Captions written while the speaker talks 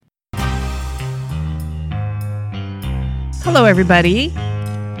Hello, everybody.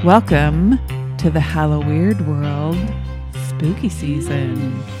 Welcome to the Halloween World spooky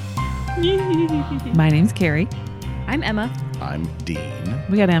season. My name's Carrie. I'm Emma. I'm Dean.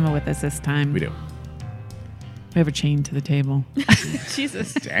 We got Emma with us this time. We do. We have a chain to the table.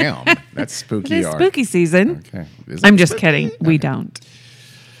 Jesus. Damn, that's spooky. It is spooky season. Okay. Is I'm it just spooky? kidding. We don't.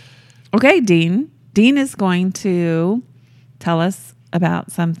 Okay, Dean. Dean is going to tell us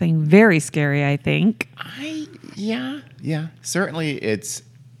about something very scary, I think. Yeah. Certainly, it's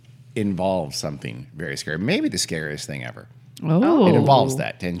involves something very scary. Maybe the scariest thing ever. Oh. It involves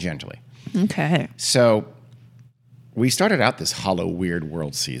that tangentially. Okay. So, we started out this Hollow Weird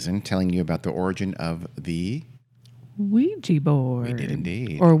World season telling you about the origin of the Ouija board. We did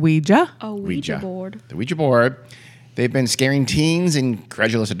indeed. Or Ouija. A Ouija board. The Ouija board. They've been scaring teens and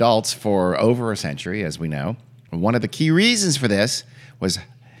credulous adults for over a century, as we know. One of the key reasons for this was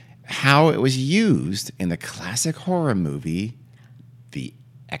how it was used in the classic horror movie, The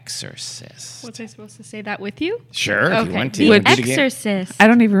Exorcist. Was I supposed to say that with you? Sure, if you want to. The You want to do it again? Exorcist. I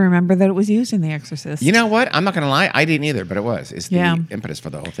don't even remember that it was used in The Exorcist. You know what? I'm not going to lie. I didn't either, but it was. It's the Yeah. impetus for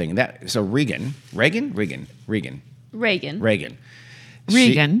the whole thing. So Regan. Reagan. Regan.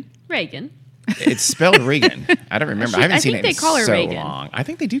 It's spelled Regan. I don't remember. I haven't I seen think it in they call her so Reagan. long. I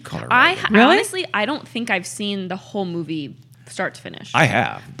think they do call her I Regan. Really? honestly, I don't think I've seen the whole movie start to finish. I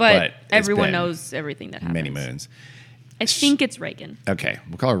have. but it's everyone been knows everything that happens. many moons. I think it's Reagan. Okay,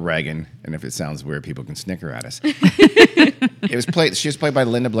 we'll call her Reagan, and if it sounds weird, people can snicker at us. She was played by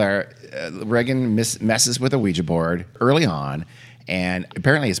Linda Blair. Reagan messes with a Ouija board early on, and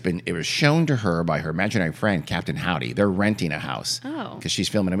apparently it was shown to her by her imaginary friend Captain Howdy. They're renting a house Oh. because she's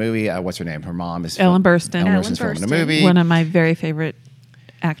filming a movie. What's her name? Her mom is Ellen Burstyn. Ellen Burstyn's Ellen filming a Burstyn. movie One of my very favorite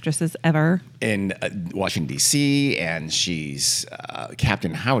actresses ever. in Washington D.C. And she's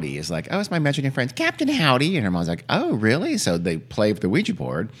Captain Howdy is like, oh, it's my imaginary friend Captain Howdy, and her mom's like, oh, really? So they play with the Ouija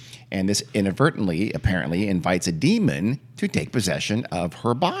board, and this inadvertently, apparently, invites a demon to take possession of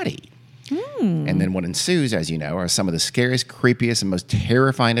her body. And then what ensues, as you know, are some of the scariest, creepiest, and most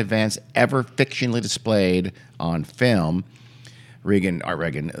terrifying events ever fictionally displayed on film. Regan,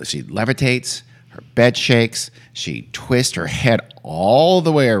 she levitates, her bed shakes, she twists her head all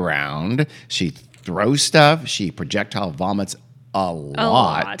the way around, she throws stuff, she projectile vomits a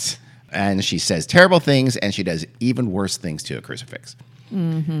lot, and she says terrible things, and she does even worse things to a crucifix.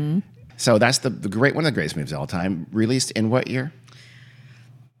 Mm-hmm. So that's the great one of the greatest movies of all time. Released in what year?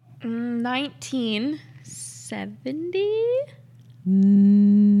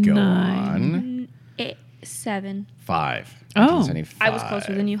 1970? Go on. 7. 5. Oh. 1975. I was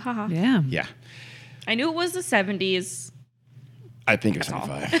closer than you. Haha. Yeah. Yeah. I knew it was the 70s. I think it was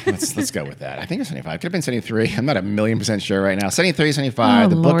 75. Let's go with that. I think it was 75. Could have been 73. I'm not 1,000,000% sure right now. 73, 75. Oh,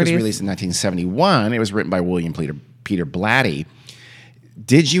 the book was Lordy. released in 1971. It was written by William Peter Blatty.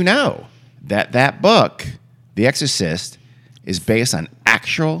 Did you know that book, The Exorcist, is based on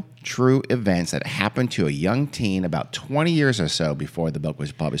actual true events that happened to a young teen about 20 years or so before the book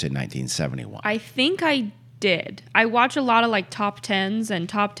was published in 1971? I think I did. I watch a lot of like top 10s and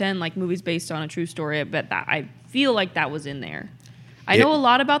top 10 like movies based on a true story. I bet that I feel like that was in there. I know a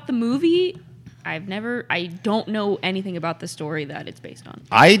lot about the movie. I don't know anything about the story that it's based on.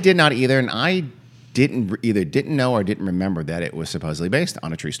 I did not either, and I didn't know or didn't remember that it was supposedly based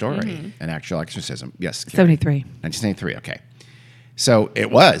on a true story, an actual exorcism. Yes, Carrie. 73. 1973, okay. So it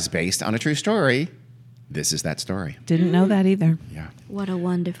was based on a true story. This is that story. Didn't know that either. Yeah. What a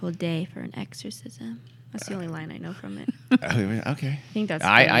wonderful day for an exorcism. That's the only line I know from it. Okay. I think that's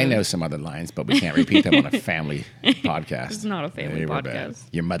I know some other lines, but we can't repeat them on a family podcast. It's not a family They were bad. podcast.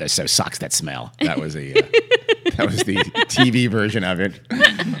 Your mother sews socks that smell. That was the TV version of it.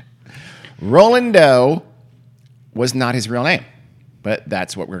 Roland Doe was not his real name, but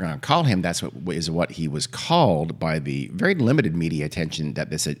that's what we're going to call him. That's what he was called by the very limited media attention that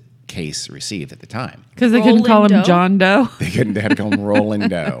this case received at the time. Because they couldn't call him Roland Doe? John Doe. They had to call him Roland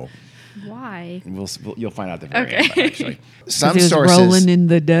Doe. Why? You'll find out the very end, Okay. actually. 'Cause Some he was sources rolling in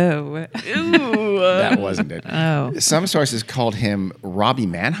the dough. that wasn't it. Oh. Some sources called him Robbie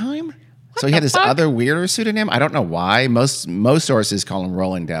Mannheim. So he had this other weirder pseudonym. I don't know why. Most sources call him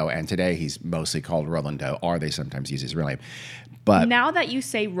Roland Doe, and today he's mostly called Roland Doe, or they sometimes use his real name. But Now that you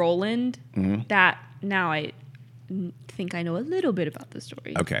say Roland, that now I think I know a little bit about the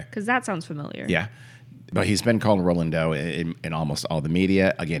story. Okay. Because that sounds familiar. yeah, but he's been called Roland Doe in almost all the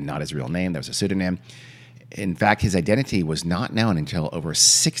media. Again, not his real name. That was a pseudonym. In fact, his identity was not known until over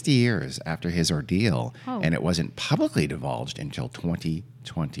 60 years after his ordeal, and it wasn't publicly divulged until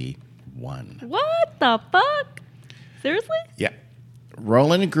 2021. What the fuck? Seriously? Yeah.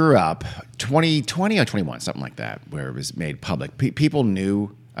 Roland grew up 20 or 21, something like that, where it was made public. People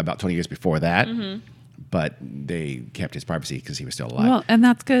knew about 20 years before that, but they kept his privacy because he was still alive. Well, and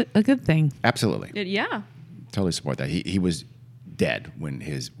that's a good thing. Absolutely. Yeah. Totally support that. He was dead when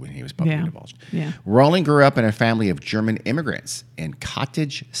he was publicly divulged. Yeah. Roland grew up in a family of German immigrants in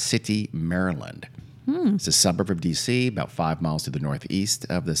Cottage City, Maryland. It's a suburb of D.C., about 5 miles to the northeast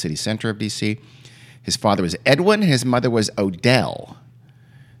of the city center of D.C. His father was Edwin. His mother was Odell.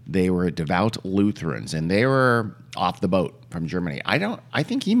 They were devout Lutherans, and they were off the boat from Germany. I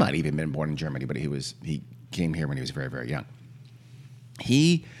think he might even been born in Germany, but he came here when he was very, very young.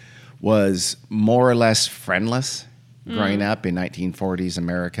 He was more or less friendless growing up in 1940s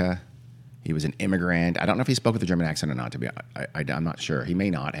America. He was an immigrant. I don't know if he spoke with a German accent or not. I'm not sure. He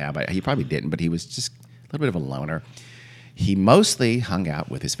may not have. He probably didn't, but he was just a little bit of a loner. He mostly hung out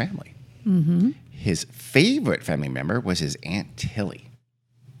with his family. Mm-hmm. His favorite family member was his Aunt Tilly.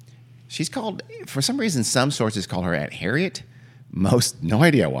 She's called, for some reason, some sources call her Aunt Harriet. No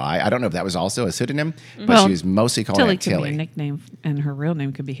idea why. I don't know if that was also a pseudonym, but she was mostly called Aunt Tilly. Tilly could be a nickname, and her real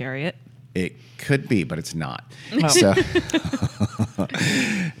name could be Harriet. It could be, but it's not. Oh. So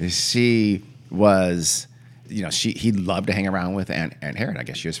she was, he loved to hang around with Aunt Harriet. I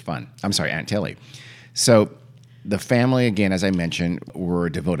guess she was fun. I'm sorry, Aunt Tilly. So the family, again, as I mentioned, were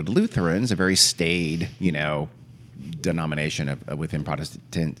devoted Lutherans, a very staid, denomination within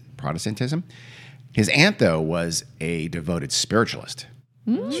Protestantism. His aunt, though, was a devoted spiritualist.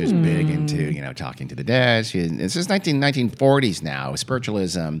 She was big into, talking to the dead. This is 1940s now.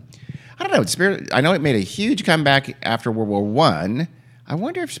 Spiritualism, I don't know. I know it made a huge comeback after World War I. I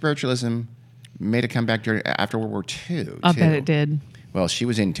wonder if spiritualism made a comeback after World War II. I bet it did. Well, she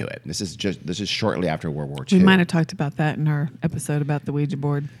was into it. This is shortly after World War II. We might have talked about that in our episode about the Ouija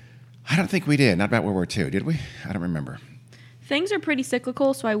board. I don't think we did. Not about World War II, did we? I don't remember. Things are pretty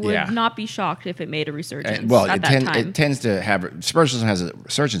cyclical, so I would not be shocked if it made a resurgence at that time. It tends to have... Spiritualism has a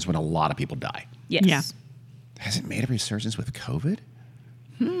resurgence when a lot of people die. Yes. Yeah. Has it made a resurgence with COVID?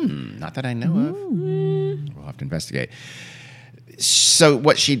 Not that I know of. We'll have to investigate. So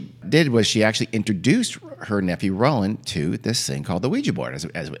what she did was she actually introduced her nephew Roland to this thing called the Ouija board.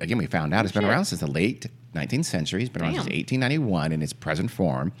 As again, we found out it's been around since the late 19th century. It's been around since 1891 in its present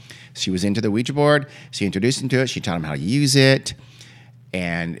form. She was into the Ouija board. She introduced him to it. She taught him how to use it.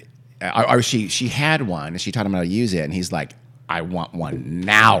 And she had one, and she taught him how to use it. And he's like, I want one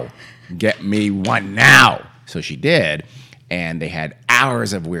now. Get me one now. So she did. And they had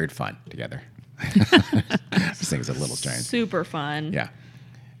hours of weird fun together. This thing is a little strange. Super fun. Yeah.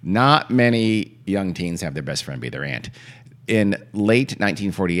 Not many young teens have their best friend be their aunt. In late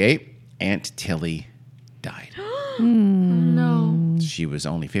 1948, Aunt Tilly died. No. She was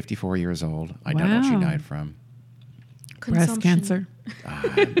only 54 years old. I don't know what she died from. Breast cancer.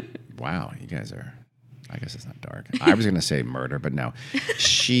 Wow, you guys are... I guess it's not dark. I was going to say murder, but no.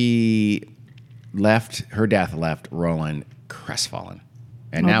 Her death left Roland crestfallen.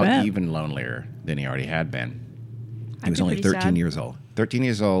 And now even lonelier than he already had been. He was only 13 years old. 13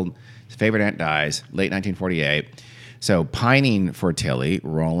 years old. His favorite aunt dies, late 1948. So pining for Tilly,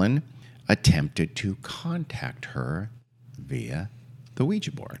 Roland attempted to contact her via the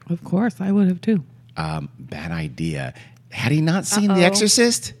Ouija board. Of course, I would have too. Bad idea. Had he not seen The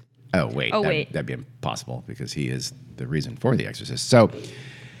Exorcist? Oh, wait. That'd be impossible because he is the reason for The Exorcist. So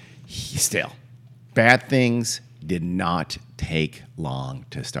bad things did not take long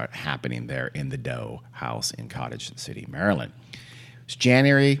to start happening there in the Doe house in Cottage City, Maryland. It's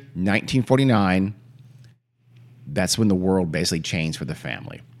January 1949. That's when the world basically changed for the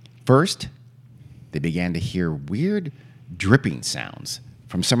family. First, they began to hear weird dripping sounds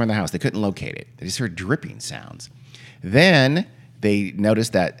from somewhere in the house. They couldn't locate it. They just heard dripping sounds. Then they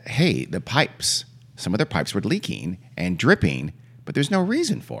noticed that, hey, some of their pipes were leaking and dripping, but there's no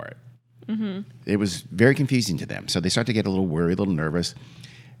reason for it. Mm-hmm. It was very confusing to them. So they started to get a little worried, a little nervous.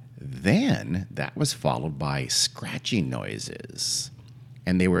 Then that was followed by scratching noises.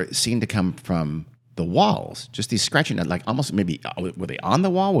 And they were seen to come from the walls, just these scratching, like almost maybe, were they on the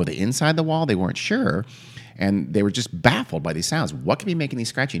wall? Were they inside the wall? They weren't sure. And they were just baffled by these sounds. What could be making these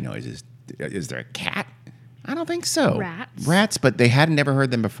scratching noises? Is there a cat? I don't think so. Rats, but they had never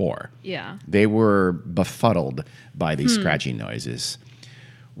heard them before. Yeah. They were befuddled by these scratching noises.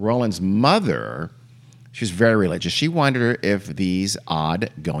 Roland's mother, she was very religious. She wondered if these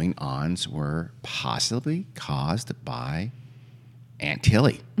odd going-ons were possibly caused by Aunt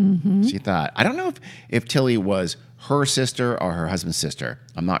Tilly. Mm-hmm. She thought, I don't know if Tilly was her sister or her husband's sister.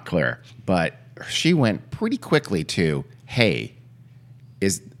 I'm not clear. But she went pretty quickly to, hey,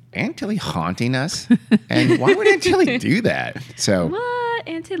 is Aunt Tilly haunting us? And why would Aunt Tilly do that? So what,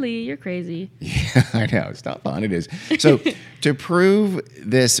 Aunt Tilly, you're crazy. Yeah, I know. It's not fun. It is. So to prove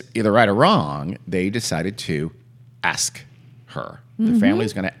this either right or wrong, they decided to ask her. The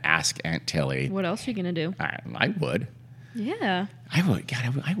family's going to ask Aunt Tilly. What else are you gonna do? I would. Yeah. I would.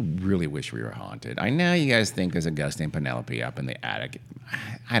 God, I really wish we were haunted. I know you guys think there's a ghost named Penelope up in the attic.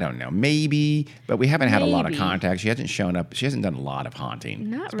 I don't know. Maybe, but we haven't had a lot of Maybe. contact. She hasn't shown up. She hasn't done a lot of haunting.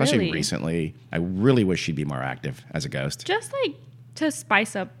 Not especially really. recently. I really wish she'd be more active as a ghost. Just like to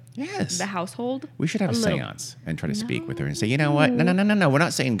spice up Yes. the household. We should have a little. seance and try to speak with her and say, you know what? No. We're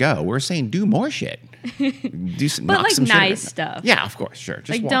not saying go. We're saying do more shit. Do some, But knock like some shit nice over. stuff. Yeah, of course, sure. Just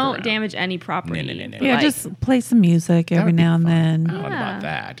Like walk don't around. damage any property. No. but, Yeah, like, just play some music That every would be now and fun. then. I don't know about Yeah.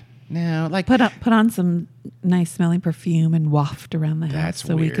 that. No, like Put on some nice smelling perfume and waft around the house that's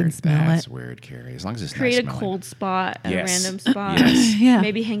so weird. we can smell That's it. weird, Carrie. As long as it's create not a smelling. cold spot at Yes. a random spot. Yes. Yeah.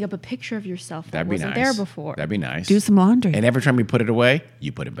 Maybe hang up a picture of yourself that That'd be wasn't nice. there before. That'd be nice. Do some laundry. And every time we put it away,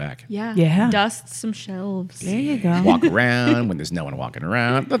 you put it back. Yeah. Yeah. Dust some shelves. There you go. Walk around when there's no one walking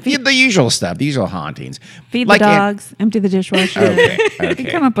around. The usual stuff. These are hauntings. Feed Like the in- dogs, empty the dishwasher. Okay.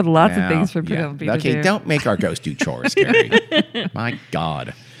 You come up with lots of Now, things for yeah. Penelope to Okay, do. don't make our ghost do chores, Carrie. My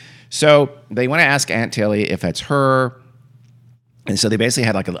God. So they want to ask Aunt Tilly if that's her. And so they basically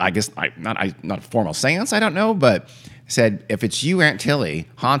had like not a formal seance, I don't know, but said, if it's you, Aunt Tilly,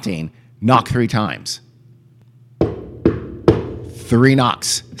 haunting, knock 3 times. 3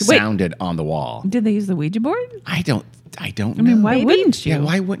 knocks Wait. sounded on the wall. Did they use the Ouija board? I don't I know. mean, why Maybe. wouldn't you? Yeah,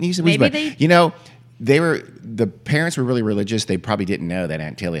 why wouldn't you use the Ouija Maybe board? they- You know, the parents were really religious. They probably didn't know that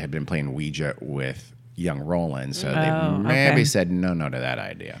Aunt Tilly had been playing Ouija with young Roland, so Oh, they maybe okay. said no to that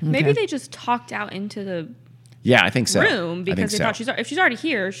idea. Maybe Okay. they just talked out into the Yeah, I think so. room I because think they so. thought if she's already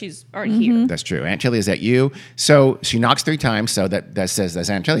here, she's already Mm-hmm. here. That's true. Aunt Tilly, is that you? So she knocks 3 times, so that says that's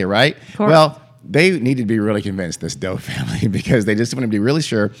Aunt Tilly, right? Correct. Well, they needed to be really convinced, this Doe family, because they just wanted to be really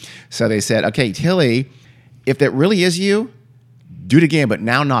sure. So they said, okay, Tilly, if that really is you, do it again, but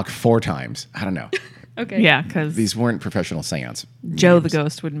now knock 4 times. I don't know. Okay. Yeah, because These weren't professional seance. Joe the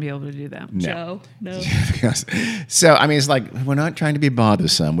ghost wouldn't be able to do that. No. Joe. No. So, I mean, it's like, we're not trying to be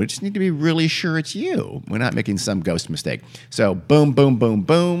bothersome. We just need to be really sure it's you. We're not making some ghost mistake. So, boom, boom, boom,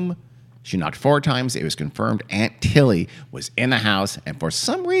 boom. She knocked 4 times. It was confirmed Aunt Tilly was in the house. And for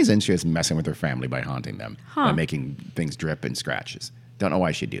some reason, she was messing with her family by haunting them, by making things drip and scratches. Don't know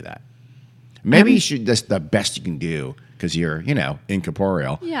why she'd do that. Maybe that's the best you can do because you're,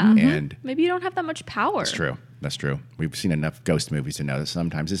 incorporeal. Yeah. And Maybe you don't have that much power. that's true. That's true. We've seen enough ghost movies to know that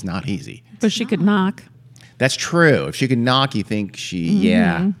sometimes it's not easy. But she could knock. That's true. If she could knock, you think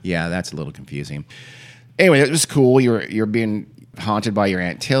yeah, that's a little confusing. Anyway, it was cool. You're being haunted by your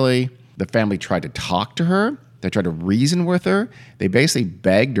Aunt Tilly. The family tried to talk to her. They tried to reason with her. They basically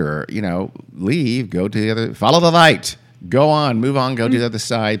begged her, leave, go to the other, follow the light, go on, move on, go to the other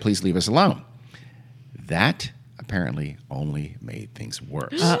side. Please leave us alone. That apparently only made things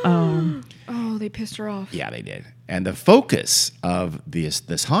worse. Oh, they pissed her off. Yeah, they did. And the focus of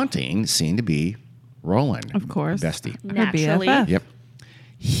this haunting seemed to be Roland. Of course. Bestie. Her Naturally. BFF. Yep.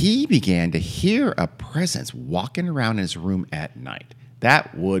 He began to hear a presence walking around his room at night.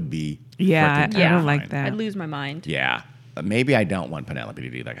 That would be Yeah, frickin' I don't like terrifying. that. I'd lose my mind. Yeah. Maybe I don't want Penelope to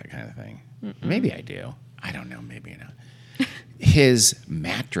do that kind of thing. Maybe I do. I don't know. Maybe not. His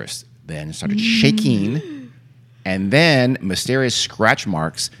mattress then started shaking, and then mysterious scratch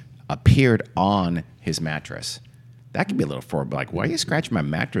marks appeared on his mattress. That could be a little like, why are you scratching my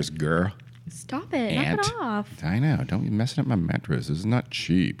mattress, girl? Stop it. Aunt. Knock it off. I know. Don't be messing up my mattress. This is not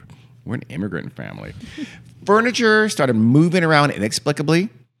cheap. We're an immigrant family. Furniture started moving around inexplicably,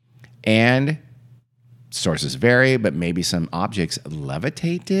 and sources vary, but maybe some objects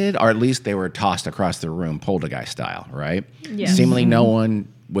levitated, or at least they were tossed across the room, poltergeist style, right? Yes. Seemingly no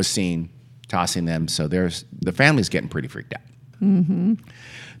one was seen tossing them, so the family's getting pretty freaked out.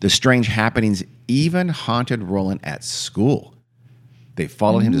 The strange happenings even haunted Roland at school. They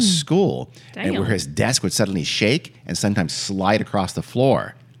followed him to school, and Damn. where his desk would suddenly shake and sometimes slide across the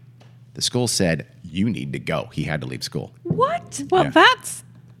floor. The school said, "You need to go." He had to leave school. What? Well, Yeah. that's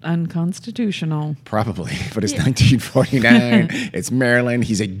unconstitutional. Probably, but it's 1949. It's Maryland.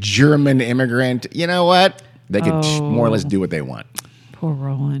 He's a German immigrant. You know what? They could more or less do what they want. Poor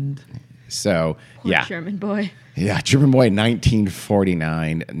Roland. So, Poor yeah. German boy. Yeah, German boy,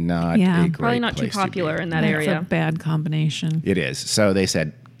 1949. Not Yeah. a great Probably not too place to be. popular in that That's area. a bad combination. It is. So they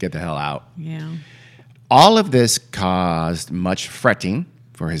said, get the hell out. Yeah. All of this caused much fretting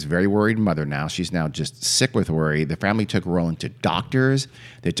for his very worried mother now. She's now just sick with worry. The family took Roland to doctors.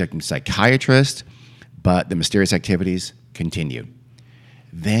 They took him to psychiatrists, but the mysterious activities continued.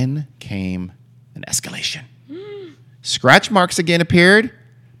 Then came an escalation. Scratch marks again appeared,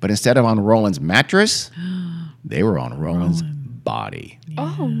 but instead of on Roland's mattress, they were on Roland's body.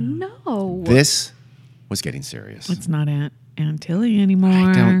 Oh no. This was getting serious. It's not Aunt Tilly anymore.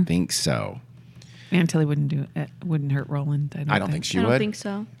 I don't think so. Aunt Tilly wouldn't do it. Wouldn't hurt Roland. I don't think she I would. don't think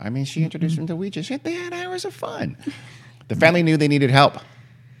so. I mean, she introduced him to Ouija. They had hours of fun. The family knew they needed help.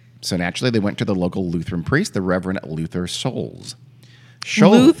 So naturally, they went to the local Lutheran priest, the Reverend Luther Scholes.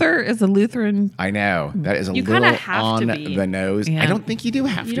 Luther is a Lutheran. I know. That is a You little kinda have on to be. the nose. Yeah. I don't think you do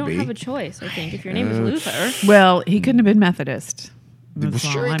have You to don't be. have a choice, I think, if your name is Luther. Well, he couldn't have been Methodist. Well, That's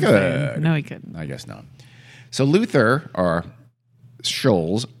sure all he I'm could. saying. No, he couldn't. I guess not. So Luther, or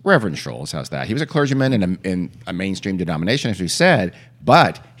Scholes, Reverend Scholes, how's that? He was a clergyman in a mainstream denomination, as we said,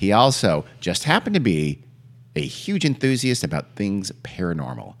 but he also just happened to be a huge enthusiast about things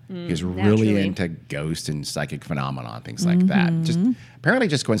paranormal. He was really naturally. into ghosts and psychic phenomena and things like that. Apparently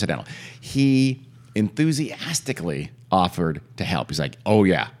just coincidental. He enthusiastically offered to help. He's like, oh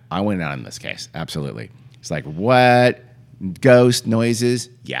yeah, I went out in this case. Absolutely. He's like, what? Ghost noises?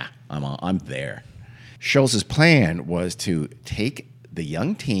 Yeah, I'm there. Scholes' plan was to take the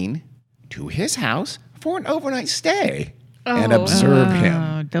young teen to his house for an overnight stay and observe him.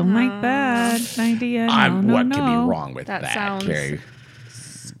 Oh, don't like that idea. No, What no, could no. be wrong with That that, sounds- Carrie?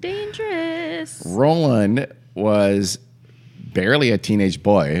 Dangerous. Roland was barely a teenage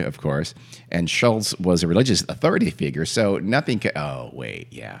boy, of course, and Schultz was a religious authority figure, so nothing could... wait,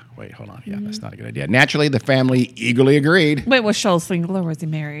 hold on. Yeah, that's not a good idea. Naturally, the family eagerly agreed. Wait, was Scholl single or was he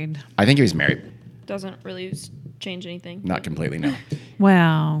married? I think he was married. Doesn't really change anything. Not completely, no.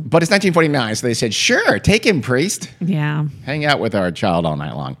 Well, But it's 1949, so they said, sure, take him, priest. yeah. Hang out with our child all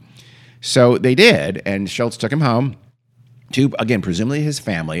night long. So they did, and Schultz took him home to, again, presumably his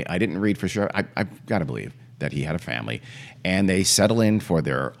family. I didn't read for sure. I've got to believe that he had a family. And they settle in for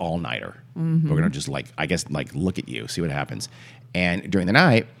their all-nighter. We're going to just, look at you, see what happens. And during the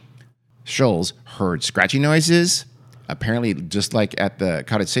night, Scholes heard scratching noises, apparently just like at the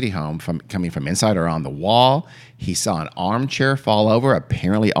Cottage City home, coming from inside or on the wall. He saw an armchair fall over,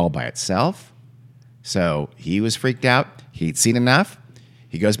 apparently all by itself. So he was freaked out. He'd seen enough.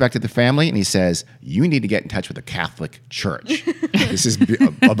 He goes back to the family and he says, you need to get in touch with the Catholic Church. This is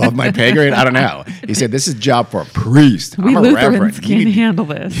above my pay grade. I don't know. He said, this is a job for a priest. We I'm a Lutherans reverend. You can't need- handle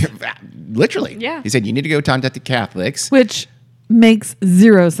this. Literally. Yeah. He said, you need to go contact the Catholics. Which makes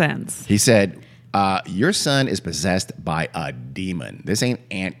zero sense. He said, your son is possessed by a demon. This ain't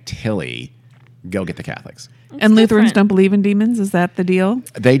Aunt Tilly. Go get the Catholics. And Lutherans different. don't believe in demons? Is that the deal?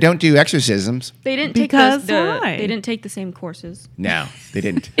 They don't do exorcisms. They didn't Because take the why? they didn't take the same courses. No, they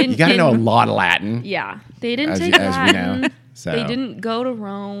didn't. In- You got to know a in- lot of Latin. Yeah, they didn't As- take as we Latin. know. So- They didn't go to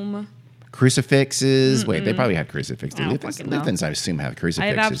Rome. Crucifixes. Wait, they probably had crucifixes. I don't Lutherans, fucking know. Lutherans, I assume, have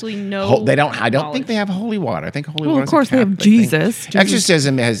crucifixes. absolutely no They don't. I don't knowledge. think they have holy water. I think holy Well, water. of course they have Jesus. Jesus-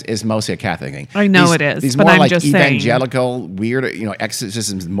 Exorcism is mostly a Catholic thing. I know These- it is, These but more I'm like just saying. evangelical, weird,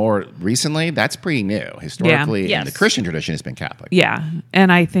 exorcisms more recently. That's pretty new historically. Yeah. And the Yes. Christian tradition has been Catholic. Yeah.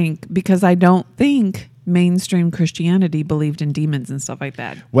 And I think, because I don't think mainstream Christianity believed in demons and stuff like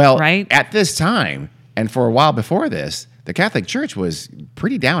that. Well, right? at this time, and for a while before this, the Catholic Church was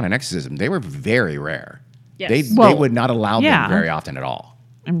pretty down on exorcism. They were very rare. Yes. They Well, would not allow yeah. them very often at all.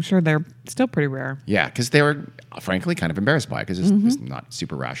 I'm sure they're still pretty rare. Yeah, because they were frankly kind of embarrassed by it because it's not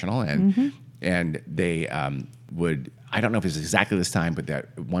super rational, and they would. I don't know if it's exactly this time, but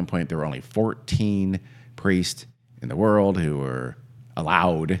at one point there were only 14 priests in the world who were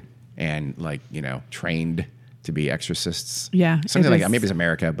allowed and trained to be exorcists. Yeah, something it like was- that. Maybe it's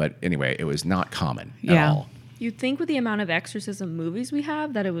America, but anyway, it was not common at Yeah. all. You'd think with the amount of exorcism movies we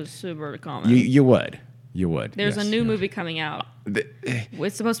have that it was super common. You would. There's yes, a new yeah. movie coming out. The-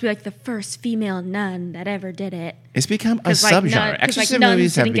 It's supposed to be like the first female nun that ever did it. It's become a 'Cause, like, subgenre. nun- 'cause, like, Exorcism nuns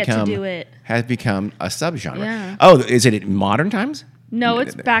movies have didn't get to become do it. a subgenre. Yeah. Oh, is it in modern times? No,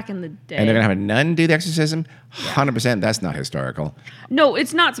 it's back in the day. And they're gonna have a nun do the exorcism. 100%. That's not historical. No,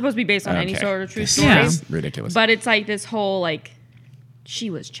 it's not supposed to be based on any Okay. sort of true This story. Yeah. is ridiculous. But it's like this whole she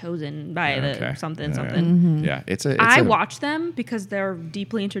was chosen by Okay. the something Yeah. something. Yeah, it's a. I watch them because they're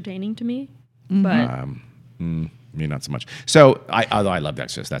deeply entertaining to me. But Me not so much. So, although I love The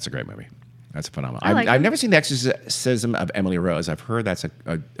Exorcist, that's a great movie. That's a phenomenal. I like I've it. never seen The Exorcism of Emily Rose. I've heard that's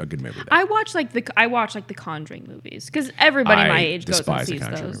a good movie. Though. I watch the Conjuring movies because everybody my age goes and despise the sees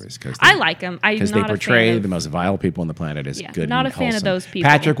Conjuring those. movies 'cause I like them. I'm Because not they a portray fan of, the most vile people on the planet as Yeah, good. not and a fan of wholesome. those people.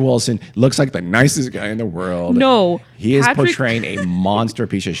 Patrick Wilson looks like the nicest guy in the world. No, he is Patrick- portraying a monster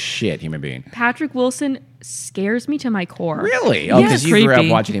piece of shit human being. Patrick Wilson scares me to my core. Really? Oh, Yeah, because you grew up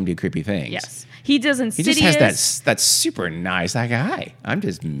creepy. watching him do creepy things. Yes. He does He Insidious. just has that super nice, like, hi, I'm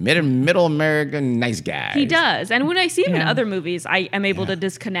just middle American nice guy. He does. And when I see him in Yeah. other movies, I am able to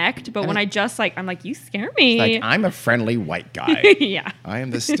disconnect. But when I just I'm like, you scare me. Like, I'm a friendly white guy. Yeah. I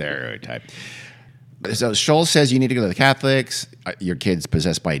am the stereotype. So Scholes says you need to go to the Catholics. Your kid's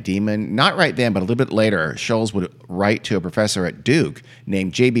possessed by a demon. Not right then, but a little bit later, Scholes would write to a professor at Duke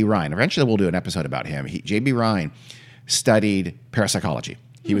named J.B. Ryan. Eventually, we'll do an episode about him. J.B. Ryan studied parapsychology.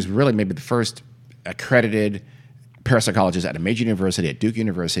 He was really maybe the first accredited parapsychologist at a major university, at Duke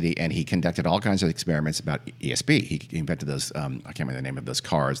University, and he conducted all kinds of experiments about ESP. He invented those, I can't remember the name of those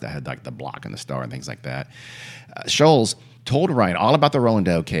cars that had like the block and the star and things like that. Scholes told Ryan all about the Roland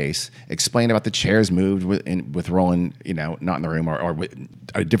Doe case, explained about the chairs moved with Roland, not in the room or with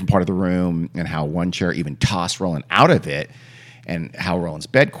a different part of the room, and how one chair even tossed Roland out of it, and how Roland's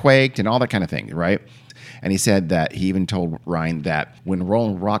bed quaked and all that kind of thing, right? And he said that he even told Ryan that when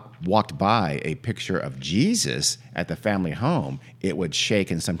Roland walked by a picture of Jesus at the family home, it would shake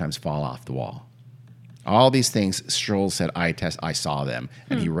and sometimes fall off the wall. All these things, Scholes said, I saw them,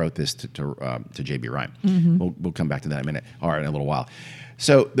 and he wrote this to J.B. Ryan. We'll come back to that in a minute, or in a little while.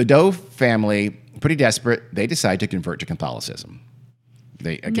 So the Doe family, pretty desperate, they decide to convert to Catholicism.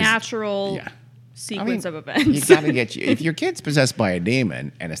 Natural yeah. sequence of You events. got to get if your kid's possessed by a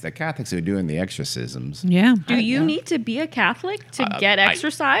demon, and it's the Catholics who are doing the exorcisms. Yeah. Do you need to be a Catholic to get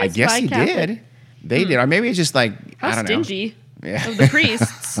exercised I guess by he Catholic? did. They did, or maybe it's just like I How don't know. stingy Yeah. of the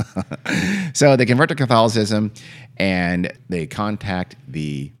priests. So they convert to Catholicism, and they contact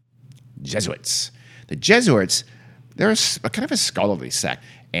the Jesuits. The Jesuits, they're a kind of a scholarly sect,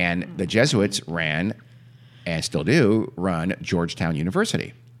 and the Jesuits ran, and still do, run Georgetown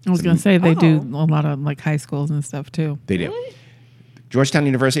University. I was going to say they do Oh. a lot of like high schools and stuff too. They do. Georgetown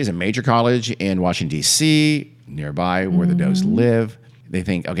University is a major college in Washington, D.C., nearby where the Does live. They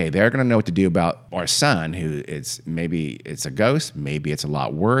think, okay, they're going to know what to do about our son, who maybe it's a ghost, maybe it's a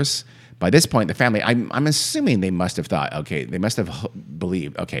lot worse. By this point, the family, I'm assuming they must have thought, okay, they must have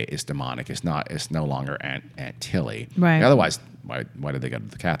believed, okay, it's demonic. It's no longer Aunt Tilly. Right. Otherwise, why did they go to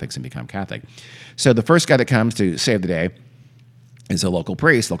the Catholics and become Catholic? So the first guy that comes to save the day is a local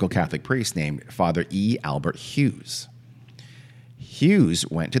Catholic priest named Father E. Albert Hughes. Hughes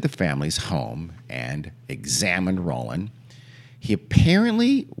went to the family's home and examined Roland. He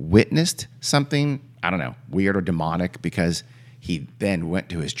apparently witnessed something, I don't know, weird or demonic, because he then went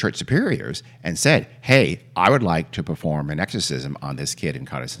to his church superiors and said, hey, I would like to perform an exorcism on this kid in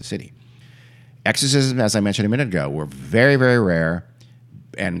Carson City. Exorcisms, as I mentioned a minute ago, were very, very rare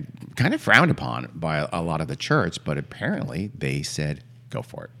and kind of frowned upon by a lot of the church, but apparently they said, go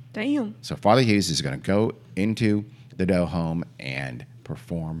for it. Damn. So Father Hughes is going to go into the Doe home and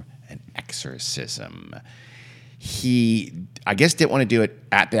perform an exorcism. He, I guess, didn't want to do it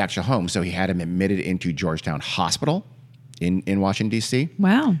at the actual home, so he had him admitted into Georgetown Hospital in Washington, D.C.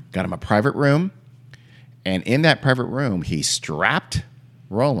 Wow. Got him a private room, and in that private room, he strapped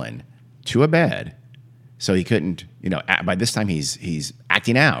Roland to a bed so he couldn't, by this time he's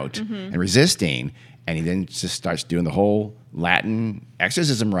acting out and resisting, and he then just starts doing the whole Latin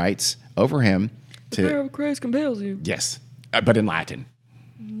exorcism rites over him. The power of Christ compels you. Yes, but in Latin.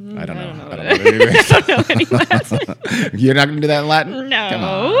 I don't know. You're not going to do that in Latin? No. Come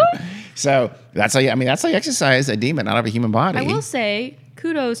on. So that's how you exercise a demon out of a human body. I will say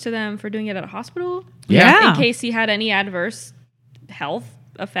kudos to them for doing it at a hospital. Yeah. In case he had any adverse health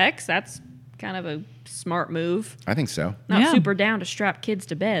effects, that's kind of a smart move. I think so. Not Yeah. super down to strap kids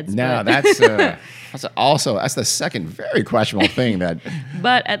to beds. No, but, that's the second very questionable thing that.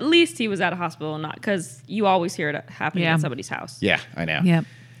 but at least he was at a hospital, not because you always hear it happening Yeah. at somebody's house. Yeah, I know. Yep.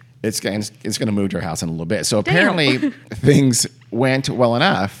 It's going to move to her house in a little bit. So apparently things went well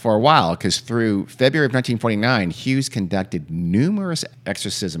enough for a while, because through February of 1949, Hughes conducted numerous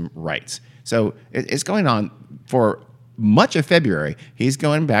exorcism rites. So it's going on for much of February. He's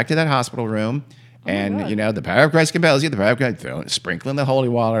going back to that hospital room. And, God. the power of Christ compels you, the power of God, sprinkling the holy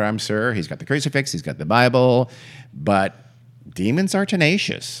water, I'm sure. He's got the crucifix, he's got the Bible. But demons are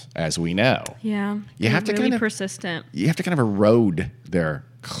tenacious, as we know. Yeah. You They're have to really kind of- persistent. You have to kind of erode their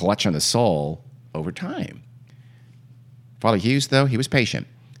clutch on the soul over time. Father Hughes, though, he was patient.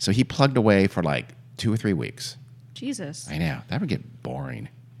 So he plugged away for like 2 or 3 weeks. Jesus. I know. That would get boring.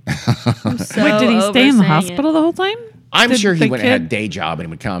 I'm so Wait, did he stay in the oversaying hospital the whole time? I'm Did sure he the went and had a kid- day job and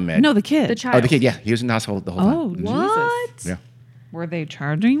would come at... No, the kid. The child. Oh, the kid, yeah. He was in the hospital the whole time. Oh, What? Jesus. Yeah. Were they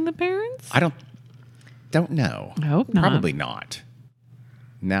charging the parents? I don't know. I hope not. Probably not.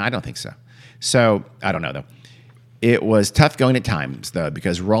 No, I don't think so. So, I don't know, though. It was tough going at times, though,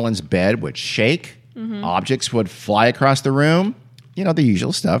 because Roland's bed would shake Objects would fly across the room. You know, the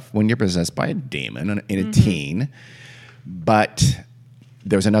usual stuff when you're possessed by a demon in a teen. But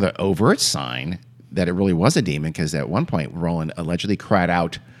there was another overt sign that it really was a demon, because at one point, Roland allegedly cried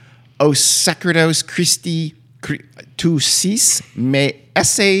out, "O Sacrados Christi tu sis me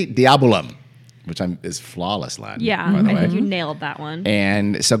esse diabolum," which is flawless Latin, Yeah, by the I way. think you nailed that one.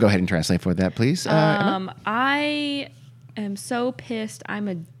 And so go ahead and translate for that, please. Emma. I am so pissed. I'm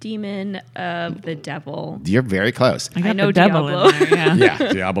a demon of the devil. You're very close. I got know the devil Diablo. in there. Yeah. Yeah,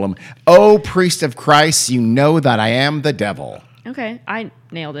 diabolum. "O priest of Christ, you know that I am the devil." Okay, I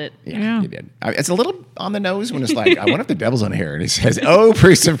nailed it. Yeah. You did. It's a little on the nose when it's like, I wonder if the devil's on here. And he says, "Oh,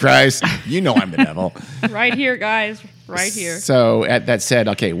 priest of Christ, you know I'm the devil." Right here, guys. Right here. So that said,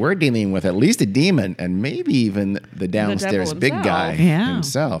 okay, we're dealing with at least a demon and maybe even the downstairs devil big himself. guy Yeah.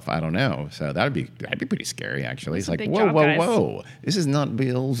 himself. I don't know. So that'd be pretty scary, actually. It's a like, big whoa, job, whoa, guys. whoa. This is not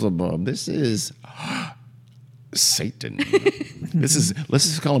Beelzebub. This is Satan. Let's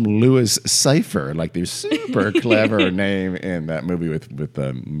just call him Louis Cypher, like the super clever name in that movie with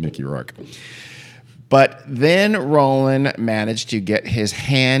Mickey Rourke. But then Roland managed to get his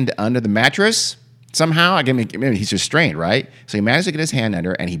hand under the mattress somehow. Again, maybe he's restrained, right? So he managed to get his hand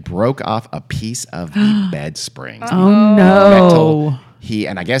under, and he broke off a piece of the bed spring. Oh no. Metal.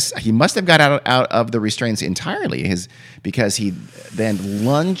 And I guess he must have got out of the restraints entirely, because he then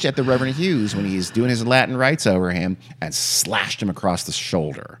lunged at the Reverend Hughes when he's doing his Latin rites over him and slashed him across the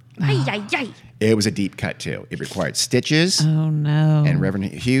shoulder. Ay, ay, ay. It was a deep cut too. It required stitches, Oh no. and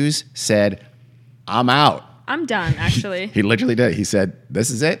Reverend Hughes said, "I'm out." I'm done, actually. He literally did. He said,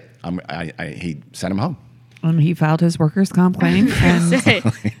 "This is it." He sent him home. He filed his workers' comp claim. And Say,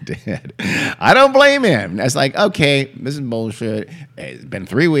 He did. I don't blame him. It's like, okay, this is bullshit. It's been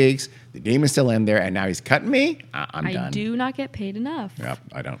 3 weeks. The demon's still in there, and now he's cutting me. I'm I done. do not get paid enough. Yep,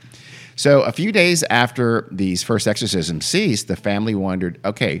 I don't. So a few days after these first exorcisms ceased, the family wondered,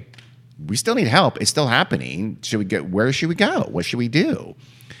 okay, we still need help. It's still happening. Where should we go? What should we do?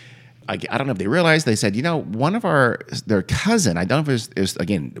 I don't know if they realized. They said, one of their cousin, I don't know if it was,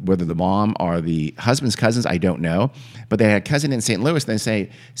 again, whether the mom or the husband's cousins, I don't know, but they had a cousin in St. Louis, and they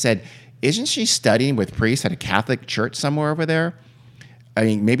said, isn't she studying with priests at a Catholic church somewhere over there? I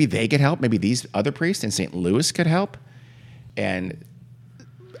mean, maybe they could help. Maybe these other priests in St. Louis could help. And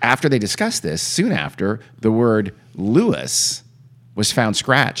after they discussed this, soon after, the word Louis was found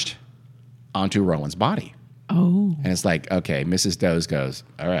scratched onto Roland's body. oh. And it's like, okay, Mrs. Doze goes,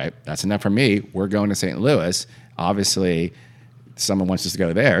 all right, that's enough for me. We're going to St. Louis. Obviously, someone wants us to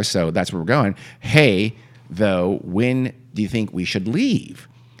go there, so that's where we're going. Hey, though, when do you think we should leave?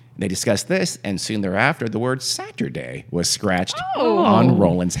 They discussed this, and soon thereafter, the word Saturday was scratched on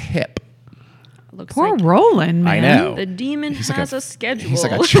Roland's hip. Looks Poor like Roland, man. I know. the demon He's has a schedule. He's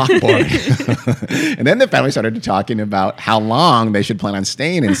like a chalkboard. And then the family started talking about how long they should plan on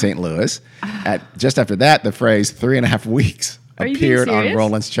staying in St. Louis. Just after that, the phrase 3.5 weeks Are you being appeared on serious?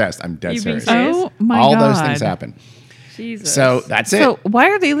 Roland's chest. I'm dead You being serious. serious? Oh my All God. those things happen. Jesus. So that's it. So why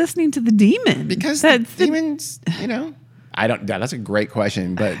are they listening to the demon? Because That's the demons, I don't. That's a great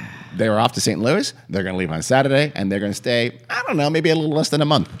question, but they were off to St. Louis. They're going to leave on Saturday, and they're going to stay. I don't know, maybe a little less than a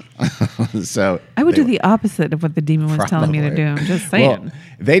month. So I would they do the opposite of what the demon was telling me to do. I'm just saying. Well,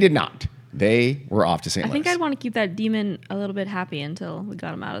 they did not. They were off to St. I Louis. think I'd want to keep that demon a little bit happy until we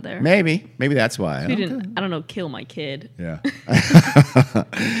got him out of there. Maybe that's why. He didn't, I don't know, kill my kid. Yeah.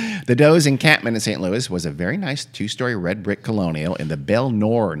 The Doe's encampment in St. Louis was a very nice 2-story red brick colonial in the Belle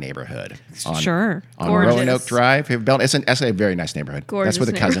Noire neighborhood. Sure. On Gorgeous. Roanoke Drive. It's actually a very nice neighborhood. Gorgeous That's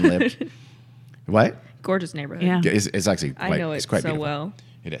where the cousin lived. What? Gorgeous neighborhood. Yeah. It's actually quite, I know it's it quite so beautiful. well.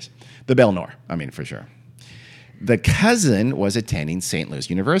 It is. The Belle Noire, for sure. The cousin was attending St. Louis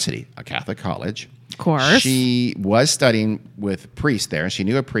University, a Catholic college. Of course. She was studying with priests there. She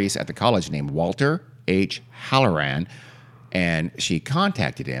knew a priest at the college named Walter H. Halloran, and she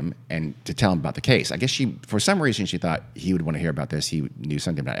contacted him to tell him about the case. I guess for some reason, she thought he would want to hear about this. He knew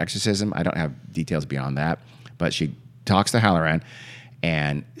something about exorcism. I don't have details beyond that, but she talks to Halloran,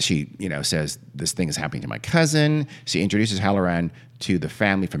 and she, says, this thing is happening to my cousin. She introduces Halloran to the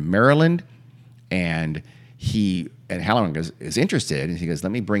family from Maryland, and Halloran is interested, and he goes,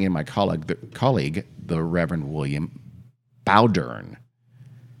 let me bring in my colleague, the Reverend William Bowdern.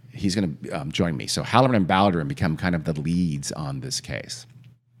 He's going to join me. So Halloran and Bowdern become kind of the leads on this case.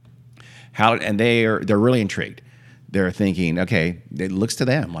 And they're really intrigued. They're thinking, okay, it looks to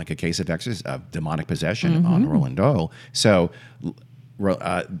them like a case of demonic possession on Roland Doyle. So, what?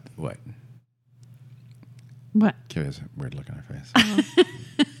 What? Kira has a weird look on her face.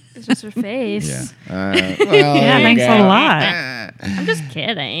 It's just her face. Yeah. Yeah, thanks a lot. I'm just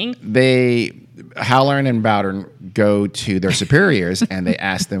kidding. They Halloran and Bowden go to their superiors and they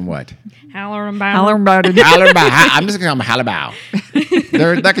ask them what? Haller and Bauer. Holler about it. I'm just going to call them Halabow.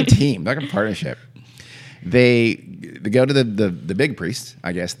 They're like a team. They're like a partnership. They go to the big priest,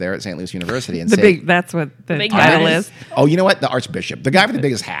 I guess, there at St. Louis University and say, That's what the big title guy. is. oh, you know what? The archbishop. The guy with the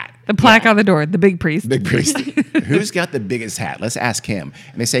biggest hat. The plaque on the door, the big priest. Big priest. Who's got the biggest hat? Let's ask him.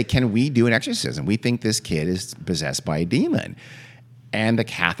 And they say, can we do an exorcism? We think this kid is possessed by a demon. And the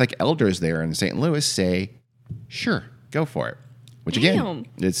Catholic elders there in St. Louis say, sure, go for it. Which again,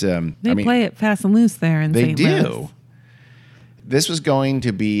 Damn. it's They play it fast and loose there in they St. do. Louis. This was going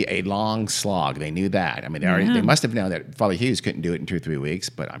to be a long slog. They knew that. I mean, they must have known that Father Hughes couldn't do it in 2 or 3 weeks.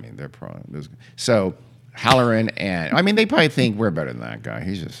 But I mean, they're so Halloran and I mean, they probably think we're better than that guy.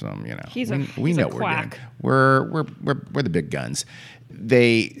 He's just some, He's we a know what quack. we're doing. We're the big guns.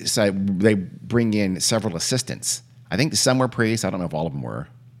 They bring in several assistants. I think some were priests. I don't know if all of them were.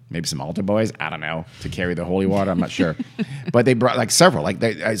 Maybe some altar boys. I don't know, to carry the holy water. I'm not sure. But they brought like several.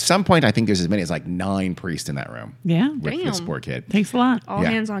 At some point, I think there's as many as like 9 priests in that room. Yeah. With this Damn. poor kid. Takes a lot. All Yeah.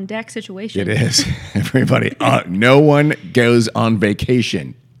 hands on deck situation. It is. Everybody. No one goes on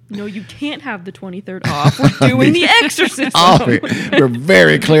vacation. No, you can't have the 23rd off. We're doing the exorcism. We're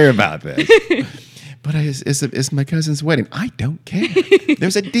very clear about this. But it's my cousin's wedding. I don't care.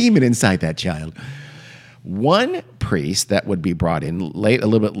 There's a demon inside that child. One priest that would be brought in a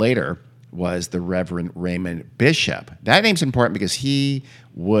little bit later was the Reverend Raymond Bishop. That name's important because he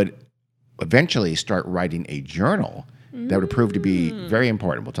would eventually start writing a journal that would prove to be very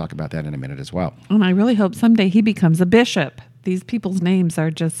important. We'll talk about that in a minute as well. And I really hope someday he becomes a bishop. These people's names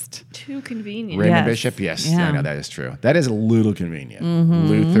are just Too convenient. Raymond Yes. Bishop, yes, Yeah. I know that is true. That is a little convenient.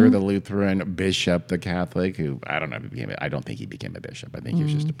 Luther, the Lutheran, Bishop, the Catholic, who I don't know if he became. I don't think he became a bishop. I think he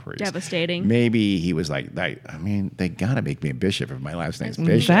was just a priest. Devastating. Maybe he was like, I mean, they gotta make me a bishop if my last name's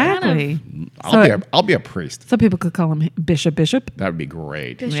Bishop. exactly. I'll be a priest. So people could call him Bishop. That would be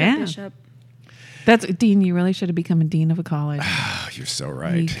great. Bishop, Yeah. Bishop. That's Dean. You really should have become a dean of a college. Oh, you're so You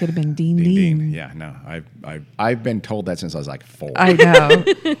right. could have been Dean. Yeah, no, I've been told that since I was like 4. I know.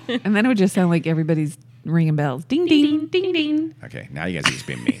 And then it would just sound like everybody's ringing bells. Ding, ding. Ding, ding, ding. Okay, now you guys are just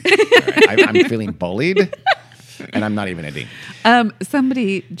being mean. All right, I'm feeling bullied, and I'm not even a dean.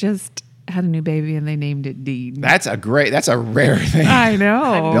 Somebody just had a new baby and they named it Dean. That's a rare thing. I The know.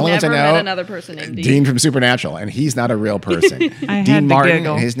 only ones I Never know, met another person named Dean. Dean from Supernatural, and he's not a real person. I had Dean to Martin,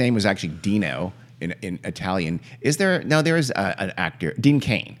 giggle. his name was actually Dino in Italian. Is there? No, there is an actor, Dean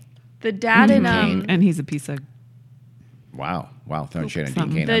Cain. The dad in And he's a piece of. Wow, throwing shade on Dean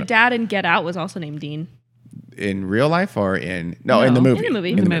something. Cain. the dad in Get Out was also named Dean. In real life or in in the No, movie? in the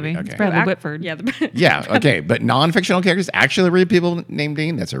movie. In the movie. Okay. It's Bradley Act- Whitford. Yeah. Yeah, okay, but non-fictional characters actually real people named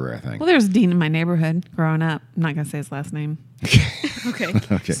Dean. That's a rare thing. Well, there's Dean in my neighborhood growing up. I'm not going to say his last name. Okay.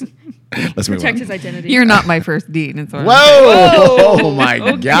 Okay, let's move Protect on. his identity. You're not my first Dean. It's all right. Whoa! Oh my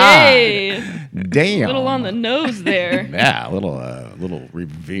Okay. God! Damn. A little on the nose there. Yeah, a little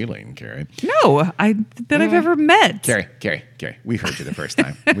revealing, Carrie. No, that I've ever met. Carrie, we heard you the first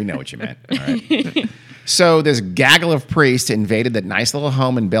time. We know what you meant. All right. So this gaggle of priests invaded that nice little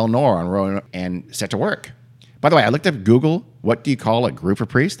home in Belle Noire on Rowan and set to work. By the way, I looked up Google. What do you call a group of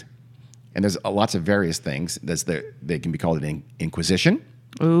priests? And there's lots of various things. They can be called an inquisition,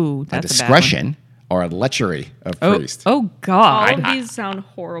 Ooh, a that's discretion, or a lechery of a bad one. priests. Oh All God. of these sound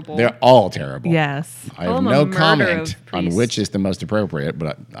horrible. They're all terrible. Yes. I Call have them a no murder comment of on priests. which is the most appropriate,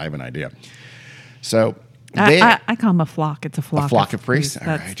 but I have an idea. So they I call him a flock. It's a flock. a flock of priests. All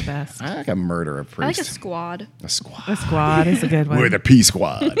That's right. the best. I like a murder of I like a priests. squad. A squad. A squad is a good one. We're the P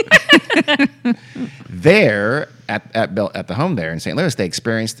Squad. There at the home there in St. Louis, they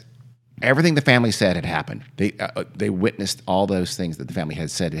experienced everything the family said had happened. They witnessed all those things that the family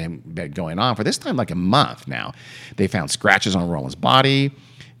had said had been going on for this time like a month now. They found scratches on Roland's body.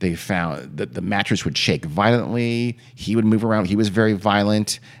 They found that the mattress would shake violently. He would move around. He was very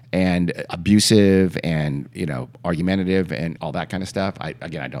violent and abusive and, argumentative and all that kind of stuff. I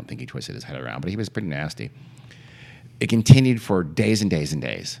don't think he twisted his head around, but he was pretty nasty. It continued for days and days and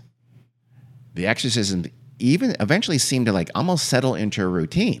days. The exorcism even eventually seemed to almost settle into a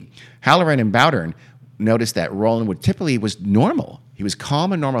routine. Halloran and Bowden noticed that Roland was normal. He was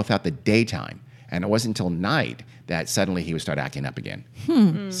calm and normal throughout the daytime. And it wasn't until night that suddenly he would start acting up again.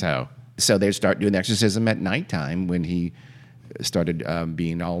 So they'd start doing the exorcism at nighttime when he started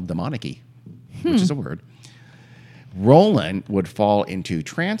being all demonic-y, which is a word. Roland would fall into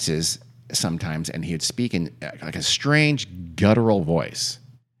trances sometimes, and he would speak in like a strange guttural voice.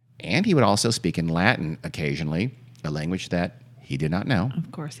 And he would also speak in Latin occasionally, a language that he did not know.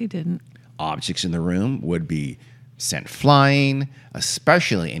 Of course he didn't. Objects in the room would be sent flying,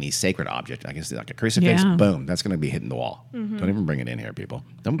 especially any sacred object. I guess like a crucifix, Yeah. boom, that's going to be hitting the wall. Don't even bring it in here, people.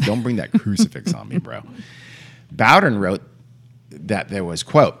 Don't bring that crucifix on me, bro. Bowden wrote that there was,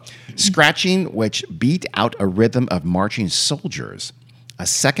 quote, scratching which beat out a rhythm of marching soldiers. A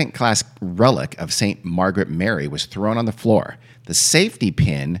second-class relic of St. Margaret Mary was thrown on the floor. The safety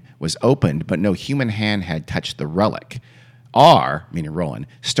pin was opened, but no human hand had touched the relic. R, meaning Roland,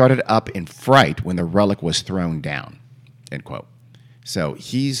 started up in fright when the relic was thrown down, end quote. So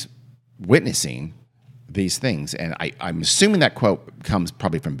he's witnessing these things, and I'm assuming that quote comes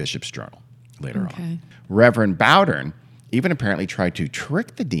probably from Bishop's Journal later on. Reverend Bowden even apparently tried to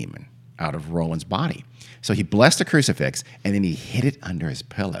trick the demon out of Roland's body. So he blessed a crucifix, and then he hid it under his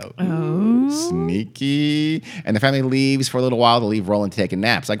pillow. Ooh, sneaky. And the family leaves for a little while to leave Roland to take a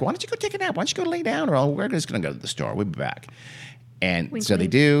nap. It's like, why don't you go take a nap? Why don't you go lay down? Or we're just going to go to the store. We'll be back. And wink, so wink. They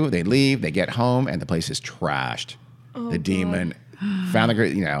do. They leave. They get home, and the place is trashed. The demon found the,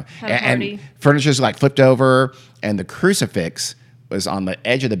 Had a party. and furniture's like flipped over, and the crucifix was on the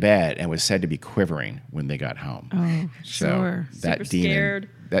edge of the bed and was said to be quivering when they got home. Oh, So sure. Super scared.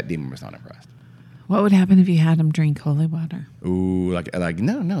 that demon was not impressed. What would happen if you had him drink holy water? Ooh, like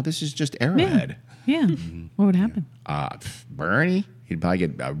no, this is just Arrowhead. Yeah. What would happen? Bernie, he'd probably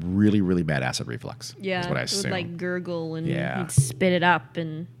get a really, really bad acid reflux. Yeah, is what I it assume. would like gurgle and Yeah. he'd spit it up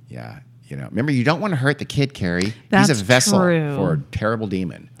and Yeah, remember, you don't want to hurt the kid, Carrie. That's He's a vessel true. for a terrible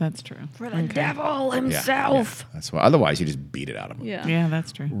demon. That's true. for the devil Yeah, himself. yeah. That's why. Otherwise, you just beat it out of him. Yeah. Yeah,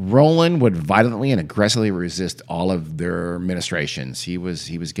 that's true. Roland would violently and aggressively resist all of their ministrations. He was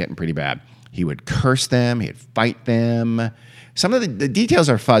getting pretty bad. He would curse them. He'd fight them. Some of the details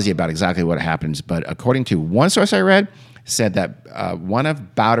are fuzzy about exactly what happens, but according to one source I read, said that one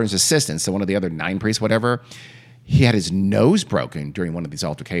of Bowden's assistants, so one of the other 9 priests, whatever, he had his nose broken during one of these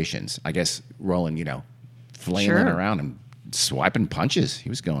altercations. I guess Roland, flailing Sure. around and swiping punches. He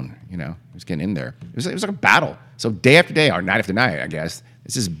was going, he was getting in there. It was like a battle. So day after day, or night after night, I guess,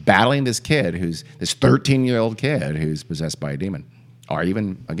 it's just battling this kid this 13-year-old kid who's possessed by a demon. Or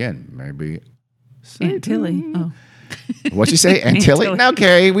even, again, maybe Aunt Tilly. Oh. What'd you say? Aunt Tilly? Tilly. No,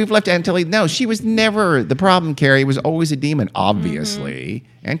 Carrie, we've left Aunt Tilly. No, she was never the problem, Carrie. Was always a demon, obviously.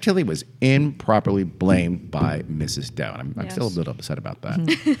 Aunt Tilly was improperly blamed by Mrs. Doe. And I'm still a little upset about that.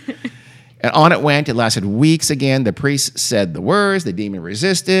 And on it went. It lasted weeks again. The priest said the words. The demon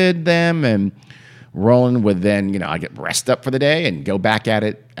resisted them. And Roland would then, I get rest up for the day and go back at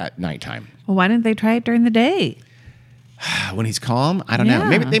it at nighttime. Well, why didn't they try it during the day? When he's calm, I don't know.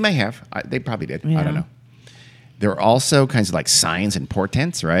 Maybe Yeah. they may have. They probably did. I Yeah. don't know. There are also kinds of like signs and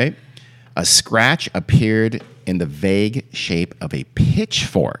portents, right? A scratch appeared in the vague shape of a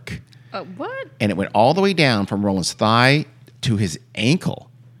pitchfork, What? and it went all the way down from Roland's thigh to his ankle.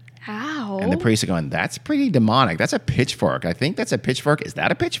 How? And the priest are going, that's pretty demonic. That's a pitchfork. I think that's a pitchfork. Is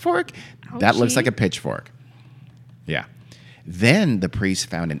that a pitchfork? That looks Ouchie. like a pitchfork. Yeah. Then the priest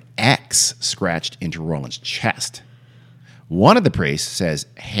found an X scratched into Roland's chest. One of the priests says,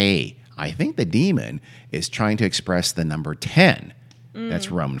 hey, I think the demon is trying to express the number 10.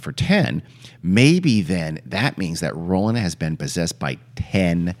 That's Roman for 10. Maybe then that means that Roland has been possessed by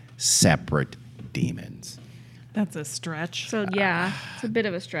 10 separate demons. That's a stretch. So yeah, it's a bit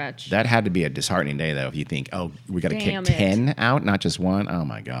of a stretch. That had to be a disheartening day, though, if you think, oh, we got to kick Damn it. 10 out, not just one. Oh,